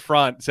sign out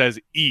front says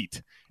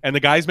Eat. And the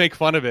guys make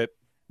fun of it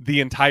the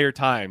entire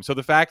time. So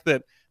the fact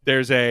that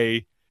there's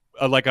a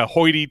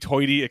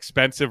hoity-toity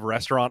expensive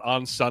restaurant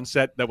on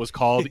Sunset that was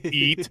called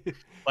Eat,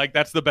 like,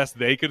 that's the best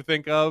they could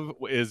think of,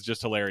 is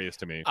just hilarious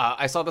to me.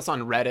 I saw this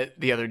on Reddit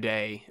the other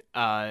day,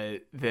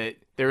 that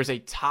there's a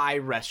Thai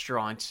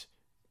restaurant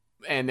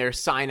and their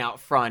sign out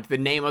front, the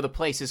name of the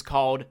place is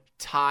called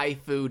Thai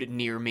Food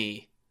Near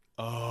Me.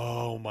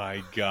 Oh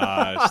my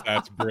gosh,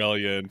 that's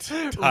brilliant.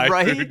 Thai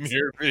Right? Food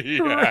Near Me.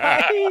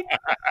 Right?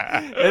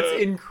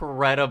 That's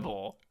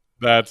incredible.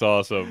 That's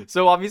awesome.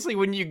 So obviously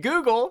when you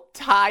Google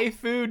Thai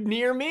food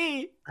near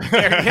me,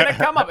 they're going to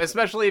come up,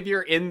 especially if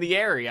you're in the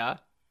area.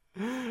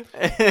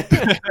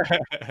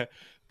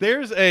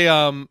 There's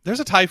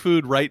a Thai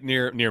food right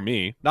near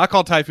me. Not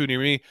called Thai Food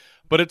Near Me,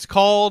 but it's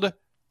called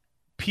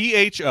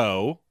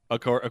PHO.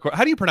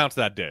 How do you pronounce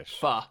that dish?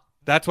 Pho.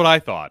 That's what I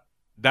thought.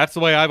 That's the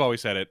way I've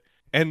always said it.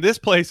 And this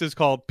place is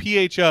called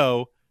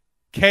PHO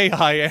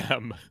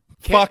KIM.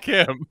 Fuck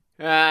him.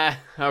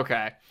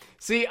 Okay.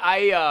 See,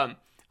 I'm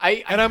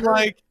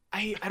like,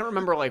 I don't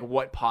remember like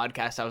what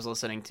podcast I was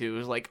listening to. It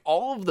was like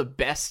all of the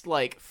best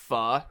like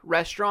pho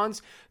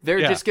restaurants, they're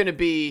just going to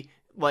be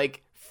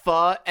like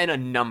pho and a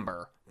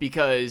number,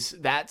 because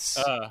that's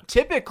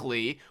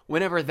typically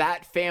whenever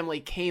that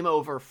family came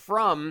over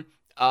from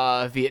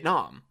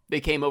Vietnam. They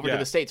came over to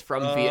the States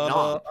from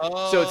Vietnam.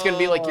 So it's going to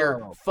be like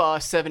your pho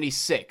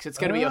 76. It's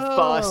going to be a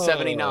pho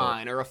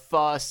 79 or a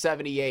pho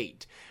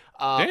 78.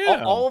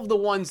 All of the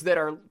ones that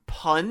are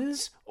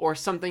puns or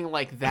something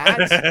like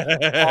that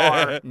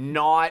are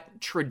not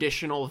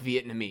traditional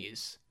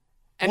Vietnamese.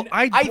 And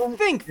I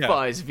think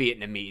pho is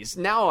Vietnamese.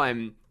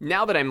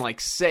 Now that I'm like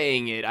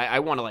saying it, I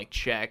want to like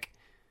check.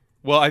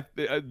 Well,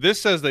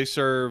 this says they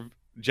serve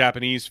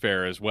Japanese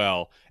fare as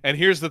well. And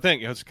here's the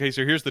thing. Okay,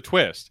 so here's the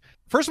twist.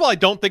 First of all, I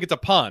don't think it's a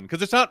pun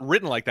because it's not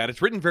written like that.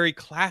 It's written very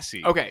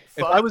classy. Okay.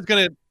 If I was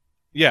going to...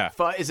 Yeah.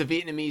 Pho is a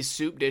Vietnamese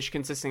soup dish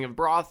consisting of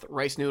broth,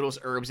 rice noodles,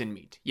 herbs, and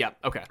meat. Yep.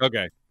 Okay.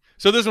 Okay.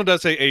 So this one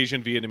does say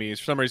Asian Vietnamese.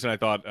 For some reason, I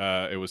thought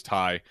it was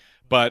Thai.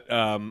 But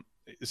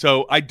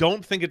so I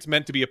don't think it's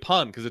meant to be a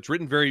pun because it's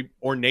written very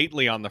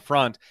ornately on the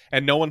front,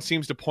 and no one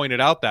seems to point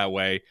it out that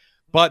way.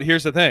 But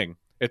here's the thing.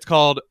 It's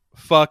called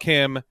Fuck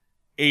Him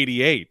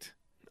 88.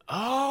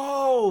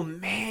 Oh,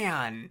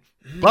 man.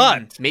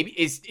 But maybe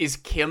is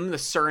Kim the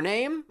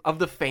surname of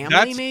the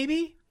family,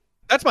 maybe?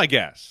 That's my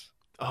guess.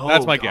 Oh,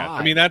 that's my God. guess.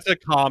 I mean, that's a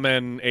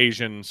common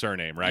Asian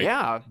surname, right?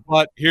 Yeah.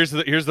 But here's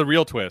the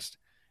real twist.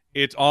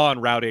 It's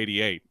on Route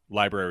 88,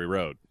 Library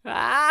Road.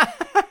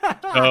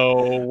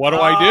 So what do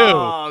I do?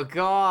 Oh,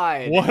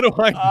 God. What do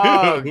I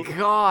do? Oh,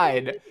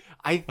 God.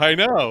 I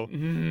know.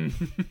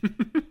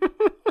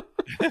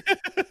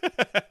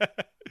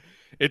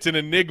 It's an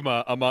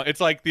enigma among. It's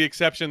like the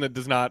exception that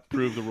does not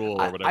prove the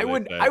rule, or whatever.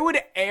 I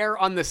would err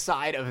on the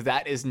side of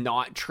that is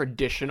not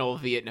traditional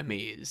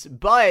Vietnamese,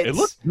 but it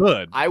looks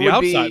good. I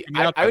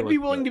would be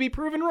willing to be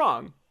proven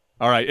wrong.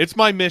 All right, it's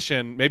my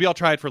mission. Maybe I'll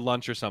try it for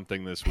lunch or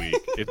something this week.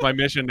 It's my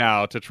mission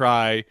now to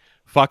try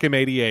Fuck Him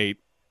 88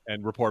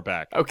 and report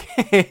back.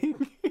 Okay.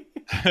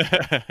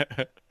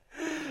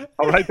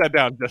 I'll write that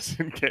down just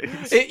in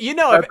case.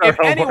 If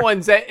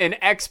anyone's an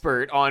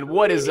expert on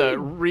what is a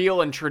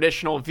real and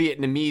traditional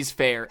Vietnamese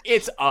fare,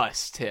 it's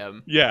us,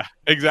 Tim. Yeah,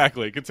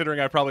 exactly. Considering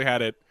I probably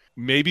had it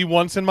maybe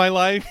once in my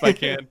life, I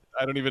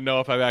don't even know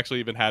if I've actually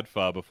even had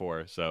pho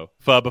before. So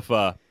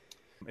pho.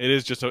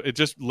 It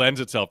just lends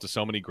itself to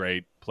so many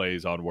great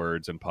plays on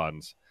words and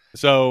puns.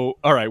 So,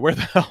 all right, where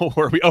the hell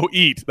were we? Oh,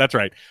 eat. That's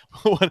right.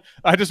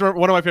 I just remember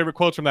one of my favorite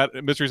quotes from that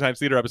Mystery Science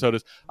Theater episode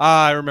is,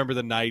 I remember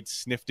the night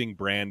sniffing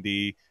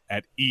brandy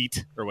at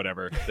Eat or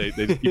whatever. They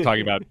keep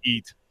talking about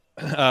Eat.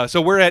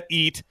 So we're at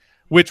Eat,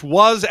 which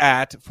was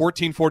at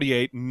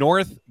 1448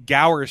 North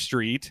Gower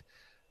Street,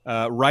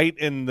 right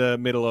in the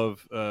middle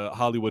of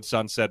Hollywood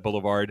Sunset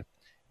Boulevard.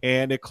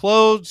 And it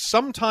closed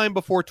sometime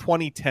before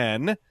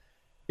 2010.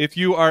 If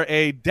you are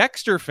a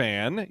Dexter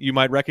fan, you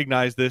might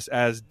recognize this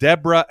as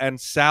Deborah and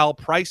Sal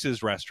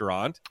Price's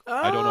restaurant. Oh.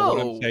 I don't know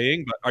what I'm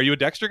saying, but are you a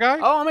Dexter guy?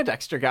 Oh, I'm a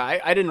Dexter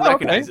guy. I didn't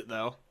recognize it,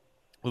 though.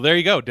 Well, there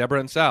you go. Deborah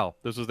and Sal.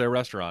 This was their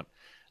restaurant.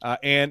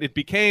 And it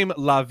became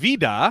La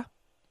Vida,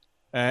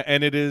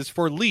 and it is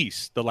for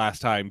lease the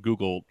last time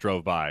Google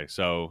drove by.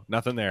 So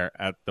nothing there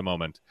at the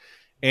moment.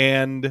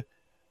 And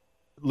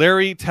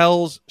Larry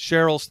tells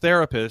Cheryl's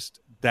therapist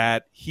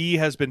that he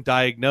has been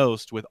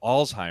diagnosed with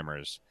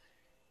Alzheimer's.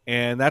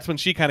 And that's when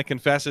she kind of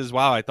confesses,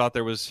 wow, I thought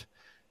there was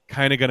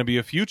kind of going to be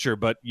a future,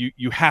 but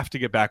you have to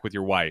get back with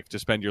your wife to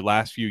spend your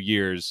last few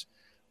years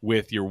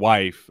with your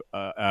wife.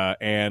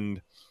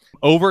 And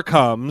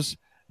overcomes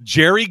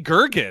Jerry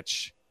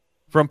Gergich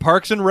from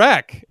Parks and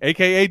Rec,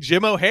 a.k.a.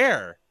 Jim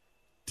O'Hare.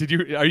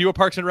 Are you a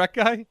Parks and Rec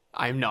guy?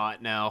 I'm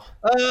not, no.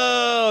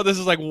 Oh, this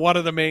is like one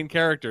of the main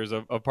characters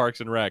of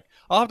Parks and Rec.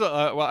 I'll have to,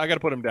 I got to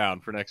put him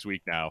down for next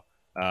week now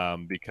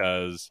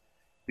because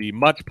the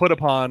much put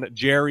upon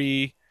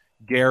Gary,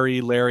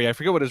 Larry, I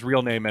forget what his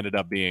real name ended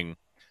up being.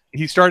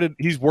 He's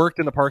worked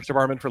in the Parks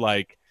Department for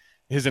like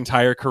his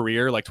entire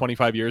career, like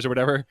 25 years or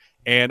whatever.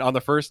 And on the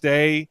first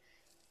day,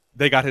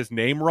 they got his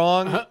name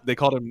wrong. Uh-huh. They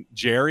called him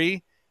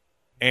Jerry.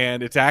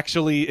 And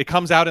it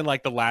comes out in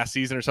like the last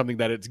season or something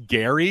that it's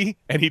Gary.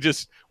 And he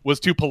just was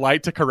too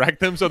polite to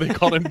correct them. So they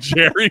called him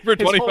Jerry for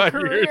 25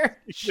 years.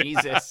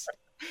 Jesus.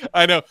 Yeah.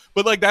 I know.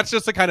 But like, that's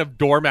just the kind of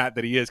doormat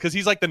that he is. Because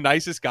he's like the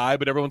nicest guy,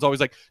 but everyone's always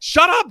like,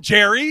 shut up,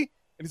 Jerry.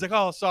 And he's like,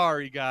 oh,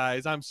 sorry,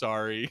 guys. I'm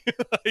sorry.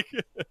 Like,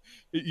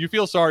 you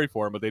feel sorry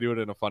for him, but they do it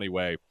in a funny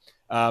way.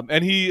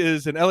 And he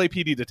is an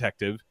LAPD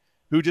detective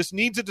who just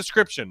needs a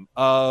description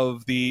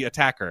of the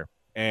attacker.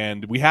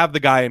 And we have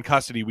the guy in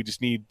custody. We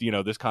just need,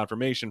 this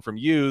confirmation from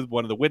you,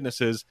 one of the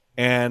witnesses.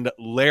 And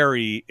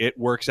Larry, it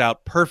works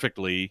out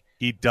perfectly.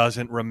 He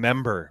doesn't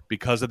remember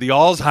because of the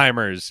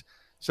Alzheimer's.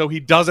 So he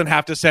doesn't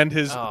have to send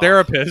his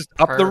therapist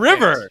up the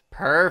river.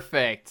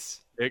 Perfect.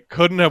 It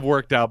couldn't have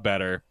worked out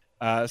better.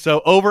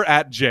 So over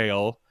at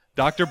jail,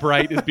 Dr.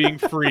 Bright is being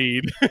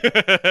freed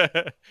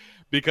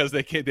because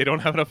they don't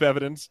have enough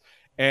evidence.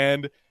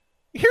 And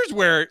here's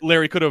where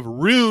Larry could have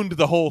ruined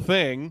the whole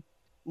thing.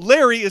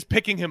 Larry is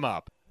picking him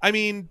up. I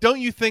mean,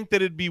 don't you think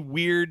that it'd be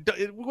weird?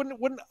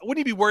 Wouldn't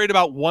you be worried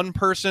about one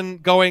person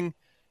going,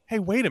 hey,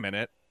 wait a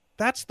minute,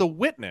 that's the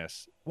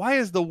witness. Why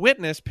is the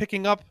witness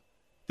picking up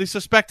the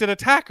suspected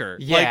attacker?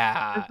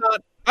 Yeah.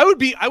 I would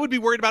be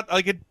worried about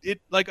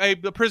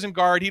the prison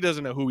guard. He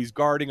doesn't know who he's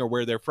guarding or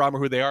where they're from or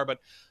who they are. But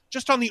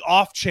just on the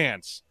off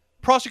chance,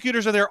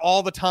 prosecutors are there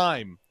all the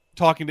time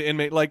talking to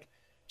inmates. Like,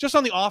 just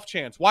on the off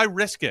chance, why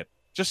risk it?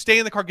 Just stay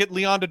in the car, get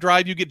Leon to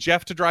drive you, get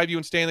Jeff to drive you,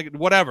 and stay in the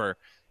whatever.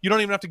 You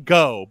don't even have to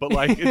go. But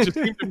like, it just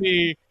seemed to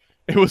me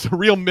It was a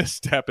real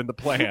misstep in the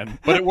plan,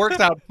 but it works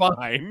out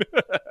fine.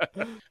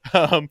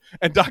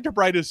 And Dr.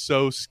 Bright is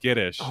so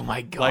skittish. Oh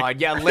my god!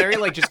 Like, yeah, Larry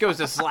like just goes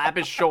to slap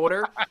his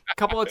shoulder a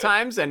couple of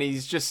times, and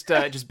he's just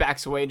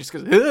backs away and just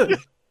goes. Ugh.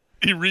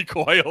 he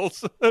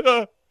recoils.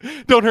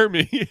 Don't hurt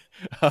me.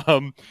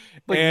 Like,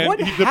 what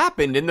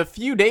happened in the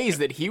few days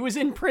that he was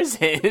in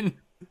prison?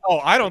 Oh,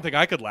 I don't think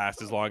I could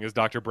last as long as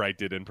Dr. Bright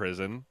did in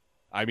prison.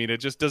 I mean, it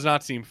just does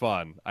not seem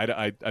fun.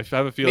 I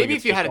have a feeling Maybe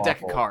if you had a deck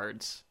awful. of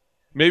cards.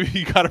 Maybe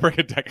you got to bring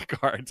a deck of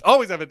cards.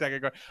 Always have a deck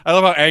of cards. I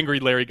love how angry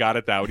Larry got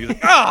at that one. He's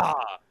like,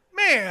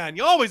 man,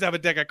 you always have a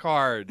deck of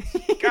cards.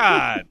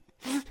 God.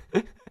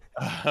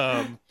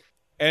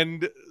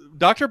 And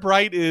Dr.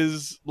 Bright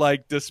is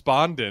like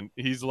despondent.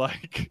 He's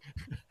like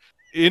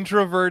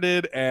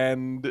introverted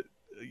and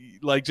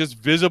like just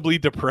visibly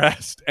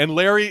depressed. And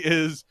Larry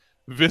is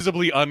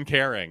visibly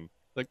uncaring.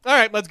 Like, all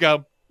right, let's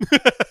go.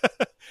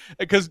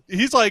 Because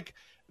he's like,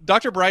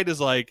 Dr. Bright is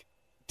like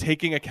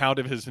taking account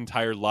of his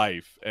entire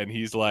life. And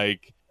he's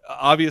like,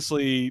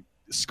 obviously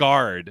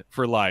scarred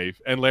for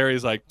life. And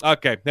Larry's like,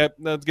 okay,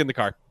 let's get in the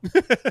car.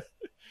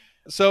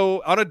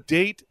 So on a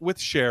date with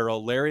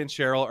Cheryl, Larry and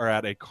Cheryl are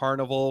at a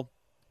carnival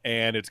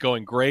and it's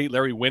going great.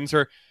 Larry wins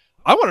her.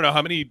 I want to know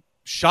how many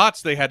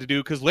shots they had to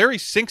do because Larry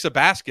sinks a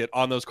basket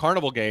on those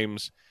carnival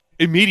games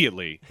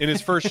immediately in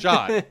his first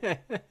shot.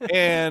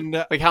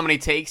 And like how many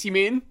takes you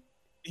mean?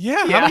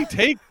 Yeah, how many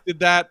takes did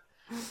that?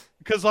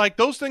 Because like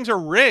those things are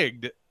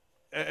rigged,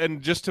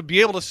 and just to be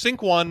able to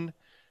sink one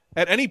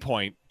at any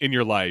point in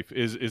your life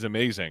is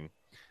amazing.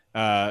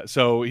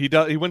 So he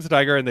wins the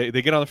tiger, and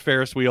they get on the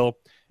Ferris wheel,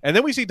 and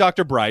then we see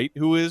Dr. Bright,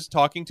 who is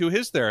talking to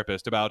his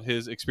therapist about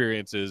his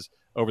experiences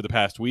over the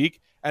past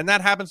week, and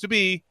that happens to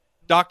be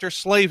Dr.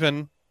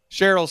 Slavin,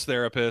 Cheryl's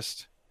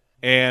therapist.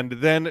 And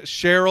then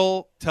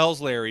Cheryl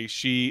tells Larry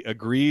she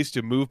agrees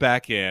to move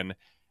back in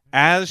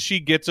as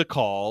she gets a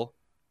call,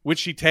 which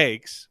she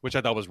takes, which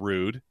I thought was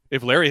rude.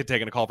 If Larry had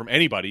taken a call from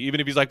anybody, even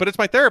if he's like, but it's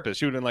my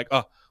therapist, she would have been like,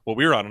 oh, well,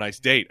 we were on a nice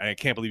date. I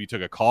can't believe you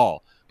took a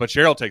call. But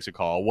Cheryl takes a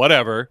call.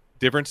 Whatever.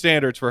 Different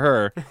standards for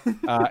her.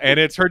 And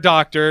it's her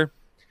doctor.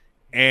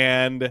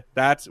 And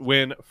that's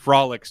when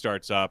Frolic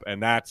starts up.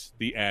 And that's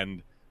the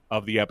end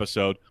of the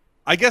episode.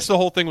 I guess the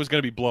whole thing was going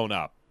to be blown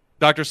up.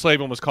 Dr.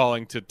 Slavin was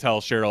calling to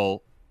tell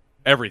Cheryl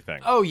everything.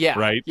 Oh, yeah.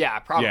 Right? Yeah,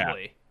 probably.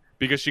 Yeah.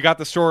 Because she got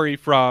the story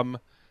from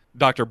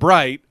Dr.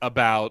 Bright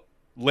about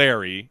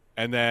Larry,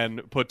 and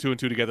then put two and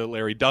two together that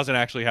Larry doesn't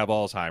actually have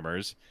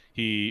Alzheimer's.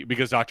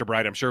 Because Dr.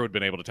 Bright, I'm sure, would have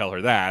been able to tell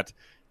her that.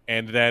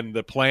 And then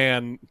the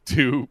plan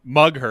to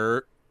mug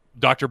her,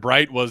 Dr.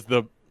 Bright was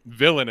the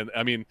villain. And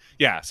I mean,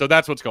 yeah, so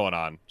that's what's going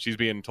on. She's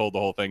being told the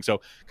whole thing.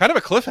 So kind of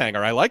a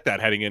cliffhanger. I like that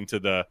heading into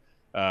the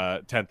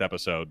 10th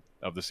episode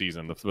of the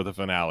season, the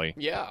finale.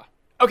 Yeah.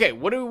 Okay,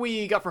 what do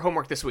we got for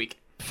homework this week?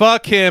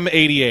 Fuck him,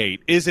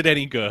 88. Is it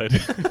any good?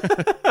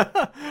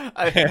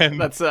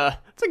 That's a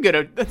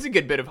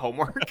good bit of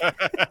homework.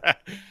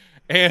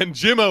 And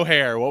Jim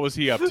O'Hare, what was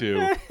he up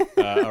to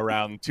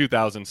around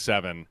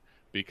 2007?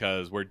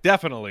 Because we're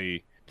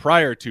definitely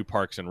prior to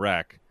Parks and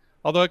Rec,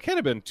 although it can't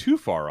have been too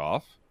far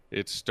off.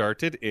 It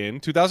started in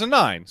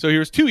 2009, so he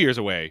was 2 years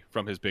away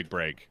from his big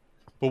break.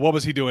 But what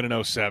was he doing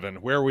in 07?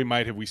 Where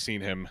have we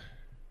seen him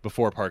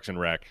before Parks and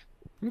Rec?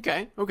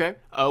 Okay.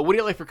 What do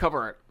you like for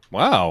cover art?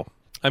 Wow.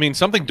 I mean,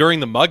 something during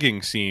the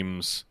mugging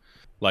seems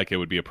like it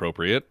would be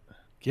appropriate.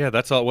 Yeah,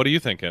 that's all. What are you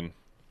thinking?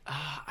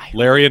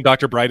 Larry and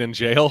Dr. Bright in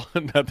jail,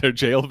 at their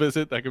jail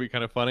visit. That could be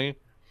kind of funny.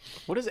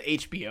 What does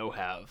HBO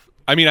have?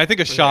 I mean, I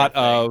think a shot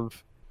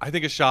of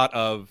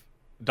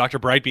Dr.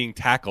 Bright being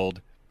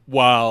tackled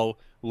while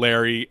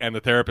Larry and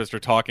the therapist are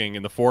talking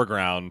in the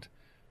foreground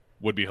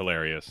would be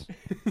hilarious.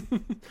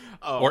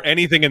 Or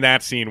anything in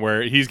that scene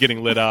where he's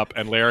getting lit up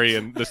and Larry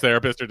and this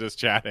therapist are just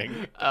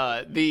chatting.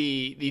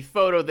 The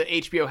photo that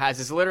HBO has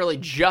is literally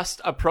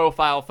just a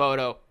profile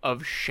photo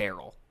of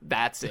Cheryl.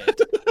 That's it.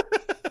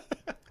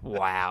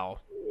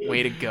 Wow.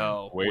 Way to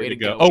go. Way to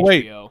go. Oh, HBO.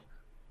 wait.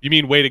 You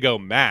mean way to go,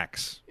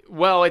 Max?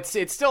 Well, it's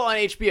still on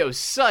HBO's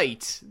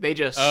site. They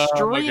just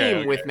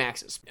stream with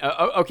Max's.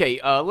 Okay,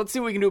 let's see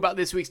what we can do about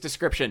this week's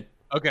description.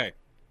 Okay.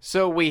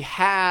 So we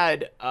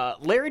had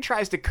Larry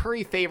tries to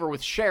curry favor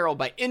with Cheryl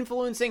by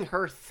influencing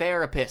her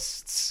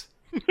therapists.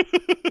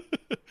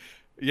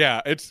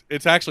 Yeah,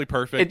 it's actually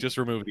perfect. Just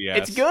remove the S.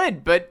 It's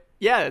good, but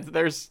yeah,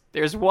 there's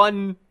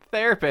one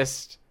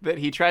therapist that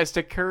he tries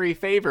to curry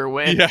favor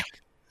with. Yeah.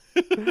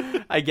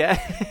 I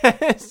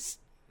guess.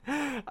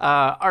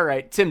 All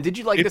right, Tim, did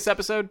you like this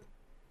episode?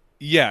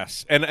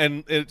 Yes,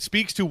 and it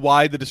speaks to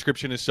why the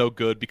description is so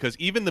good, because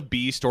even the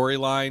B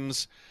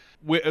storylines,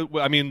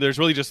 I mean, there's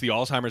really just the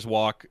Alzheimer's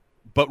walk,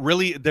 but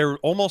really they're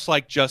almost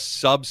like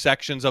just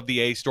subsections of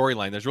the A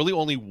storyline. There's really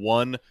only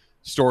one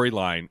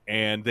storyline,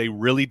 and they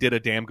really did a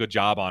damn good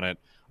job on it.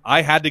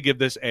 I had to give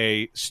this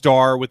a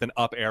star with an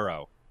up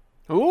arrow.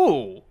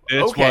 Ooh,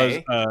 this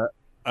okay. was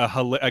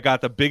I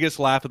got the biggest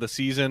laugh of the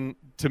season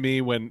to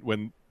me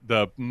when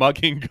the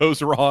mugging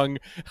goes wrong.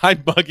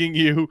 I'm mugging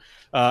you,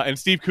 and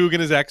Steve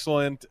Coogan is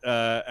excellent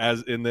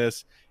as in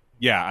this.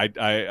 Yeah,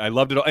 I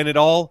loved it, and it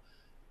all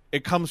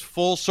it comes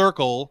full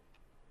circle,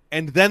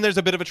 and then there's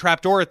a bit of a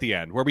trapdoor at the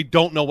end where we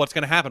don't know what's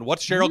going to happen.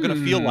 What's Cheryl going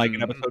to feel like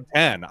in episode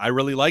 10? I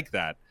really like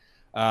that.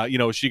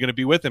 Is she going to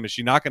be with him? Is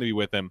she not going to be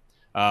with him?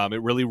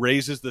 It really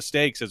raises the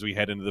stakes as we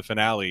head into the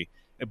finale.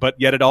 But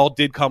yet it all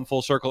did come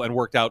full circle and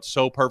worked out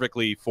so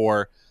perfectly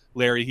for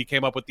Larry. He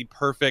came up with the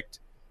perfect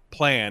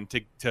plan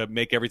to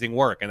make everything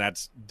work, and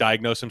that's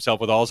diagnose himself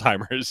with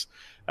Alzheimer's.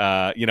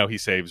 He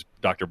saves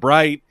Dr.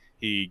 Bright.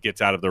 He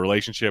gets out of the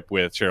relationship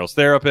with Cheryl's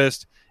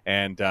therapist,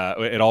 and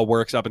it all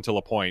works up until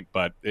a point,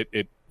 but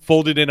it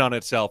folded in on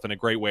itself in a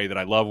great way that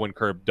I love when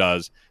Curb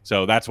does.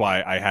 So that's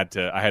why I had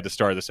to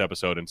start this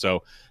episode. And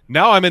so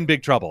now I'm in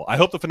big trouble. I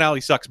hope the finale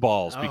sucks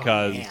balls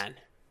because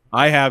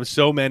I have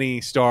so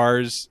many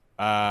stars.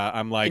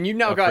 I'm like, and you've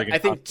now got, I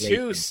think,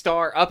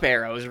 2-star up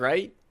arrows,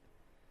 right?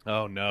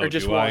 Oh no. Or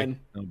just one?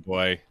 Oh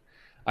boy.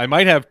 I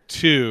might have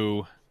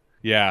 2.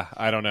 Yeah.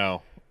 I don't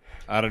know.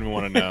 I don't even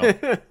want to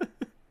know.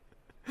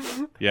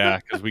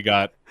 Yeah. Cause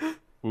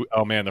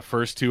oh man, the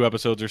first 2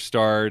 episodes are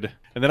starred,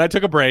 and then I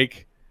took a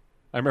break.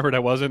 I remembered I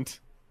wasn't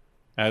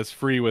as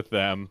free with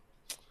them.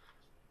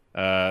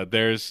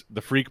 There's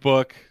the Freak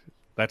Book.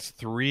 That's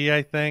 3,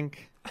 I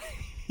think.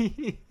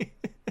 The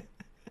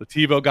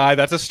TiVo guy.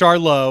 That's a star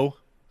low.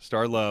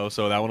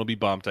 So that one will be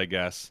bumped, I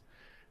guess.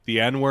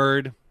 The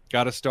N-word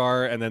got a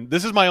star, and then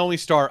this is my only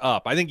star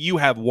up. I think you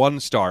have 1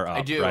 star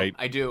up, right?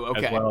 I do.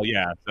 Okay. As well,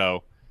 yeah.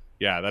 So,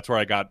 yeah, that's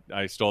where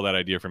I stole that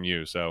idea from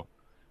you. So,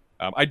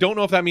 I don't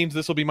know if that means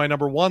this will be my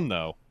number 1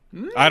 though.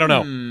 I don't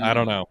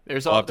know.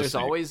 There's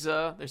always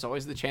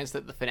the chance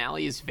that the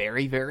finale is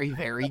very, very,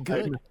 very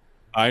good.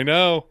 I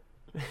know.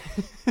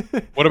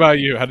 What about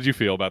you? How did you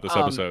feel about this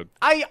episode?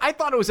 I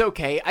thought it was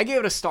okay. I gave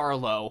it a star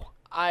low.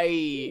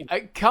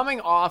 Coming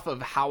off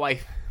of how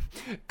I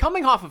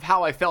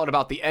felt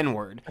about the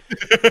N-word.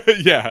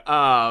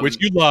 Yeah. Which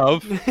you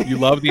love. You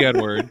love the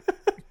N-word.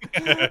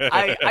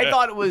 I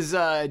thought it was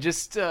I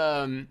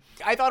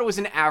thought it was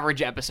an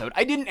average episode.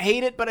 I didn't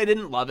hate it, but I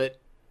didn't love it.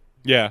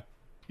 Yeah.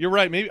 You're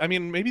right.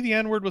 Maybe the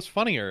N-word was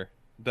funnier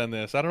than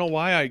this. I don't know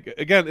why.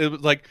 It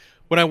was like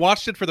when I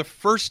watched it for the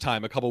first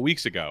time a couple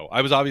weeks ago,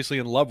 I was obviously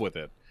in love with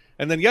it.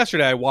 And then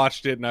yesterday I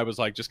watched it and I was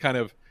like just kind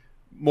of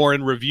more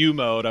in review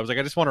mode. I was like,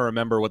 I just want to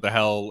remember what the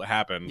hell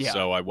happened. Yeah.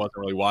 So I wasn't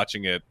really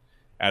watching it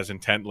as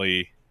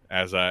intently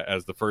as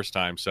the first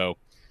time. So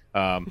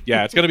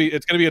it's gonna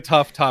be a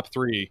tough top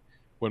 3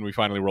 when we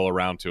finally roll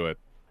around to it.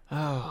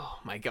 Oh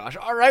my gosh.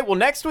 All right. Well,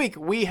 next week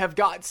we have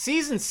got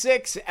season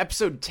 6,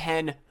 episode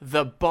 10,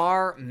 The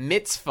Bar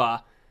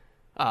Mitzvah.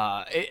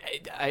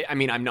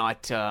 I'm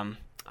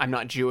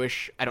not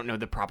Jewish. I don't know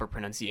the proper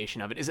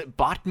pronunciation of it. Is it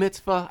bat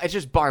mitzvah? It's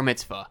just bar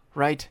mitzvah,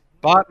 right?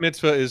 Bat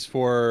mitzvah is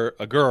for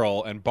a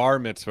girl and bar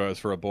mitzvah is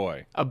for a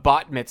boy. A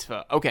bat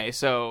mitzvah. Okay.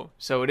 So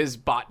it is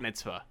bat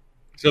mitzvah.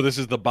 So this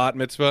is the bat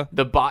mitzvah?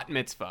 The bat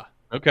mitzvah.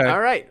 Okay. All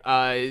right.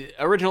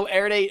 Original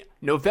air date,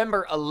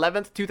 November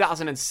 11th,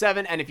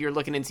 2007. And if you're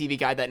looking in TV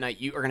Guide that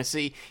night, you are going to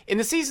see in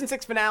the season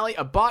 6 finale,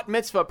 a bat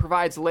mitzvah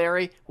provides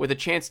Larry with a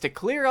chance to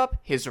clear up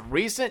his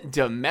recent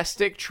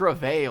domestic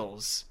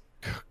travails.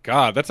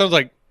 God, that sounds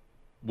like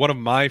one of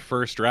my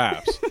first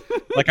drafts.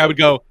 Like I would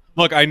go,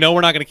 look, I know we're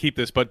not going to keep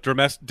this, but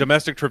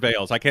domestic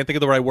travails. I can't think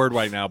of the right word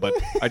right now, but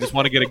I just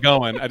want to get it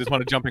going. I just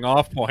want a jumping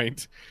off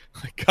point.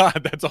 Like,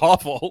 God, that's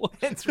awful.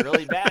 It's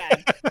really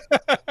bad.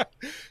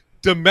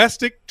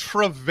 Domestic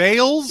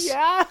travails?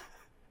 Yeah.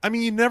 I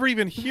mean, you never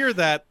even hear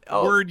that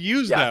word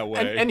used that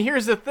way. And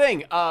here's the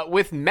thing.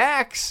 With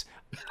Max,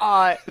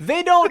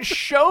 they don't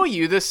show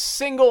you the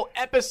single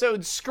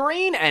episode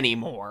screen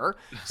anymore.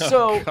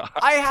 So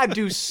I had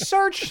to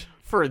search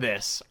for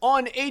this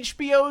on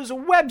HBO's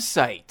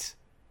website.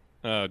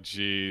 Oh,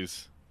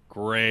 geez.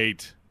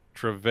 Great.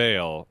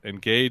 Travail.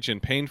 Engage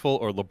in painful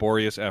or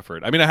laborious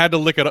effort. I mean, I had to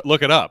look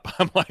it up.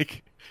 I'm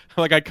like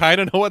I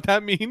kind of know what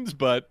that means,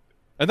 but...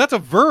 And that's a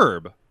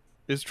verb.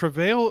 Is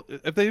travail,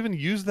 if they even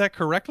used that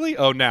correctly?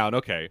 Oh, noun,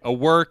 okay. A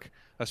work,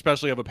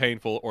 especially of a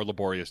painful or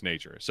laborious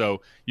nature.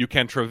 So you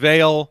can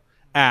travail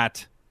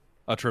at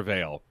a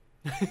travail.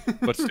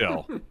 But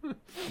still,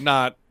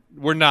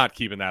 we're not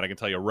keeping that, I can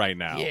tell you right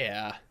now.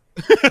 Yeah.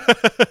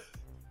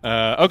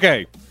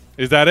 Okay.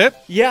 Is that it?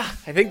 Yeah,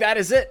 I think that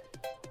is it.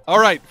 All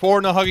right. For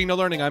No Hugging, No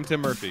Learning, I'm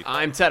Tim Murphy.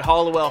 I'm Ted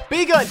Hollowell.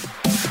 Be good.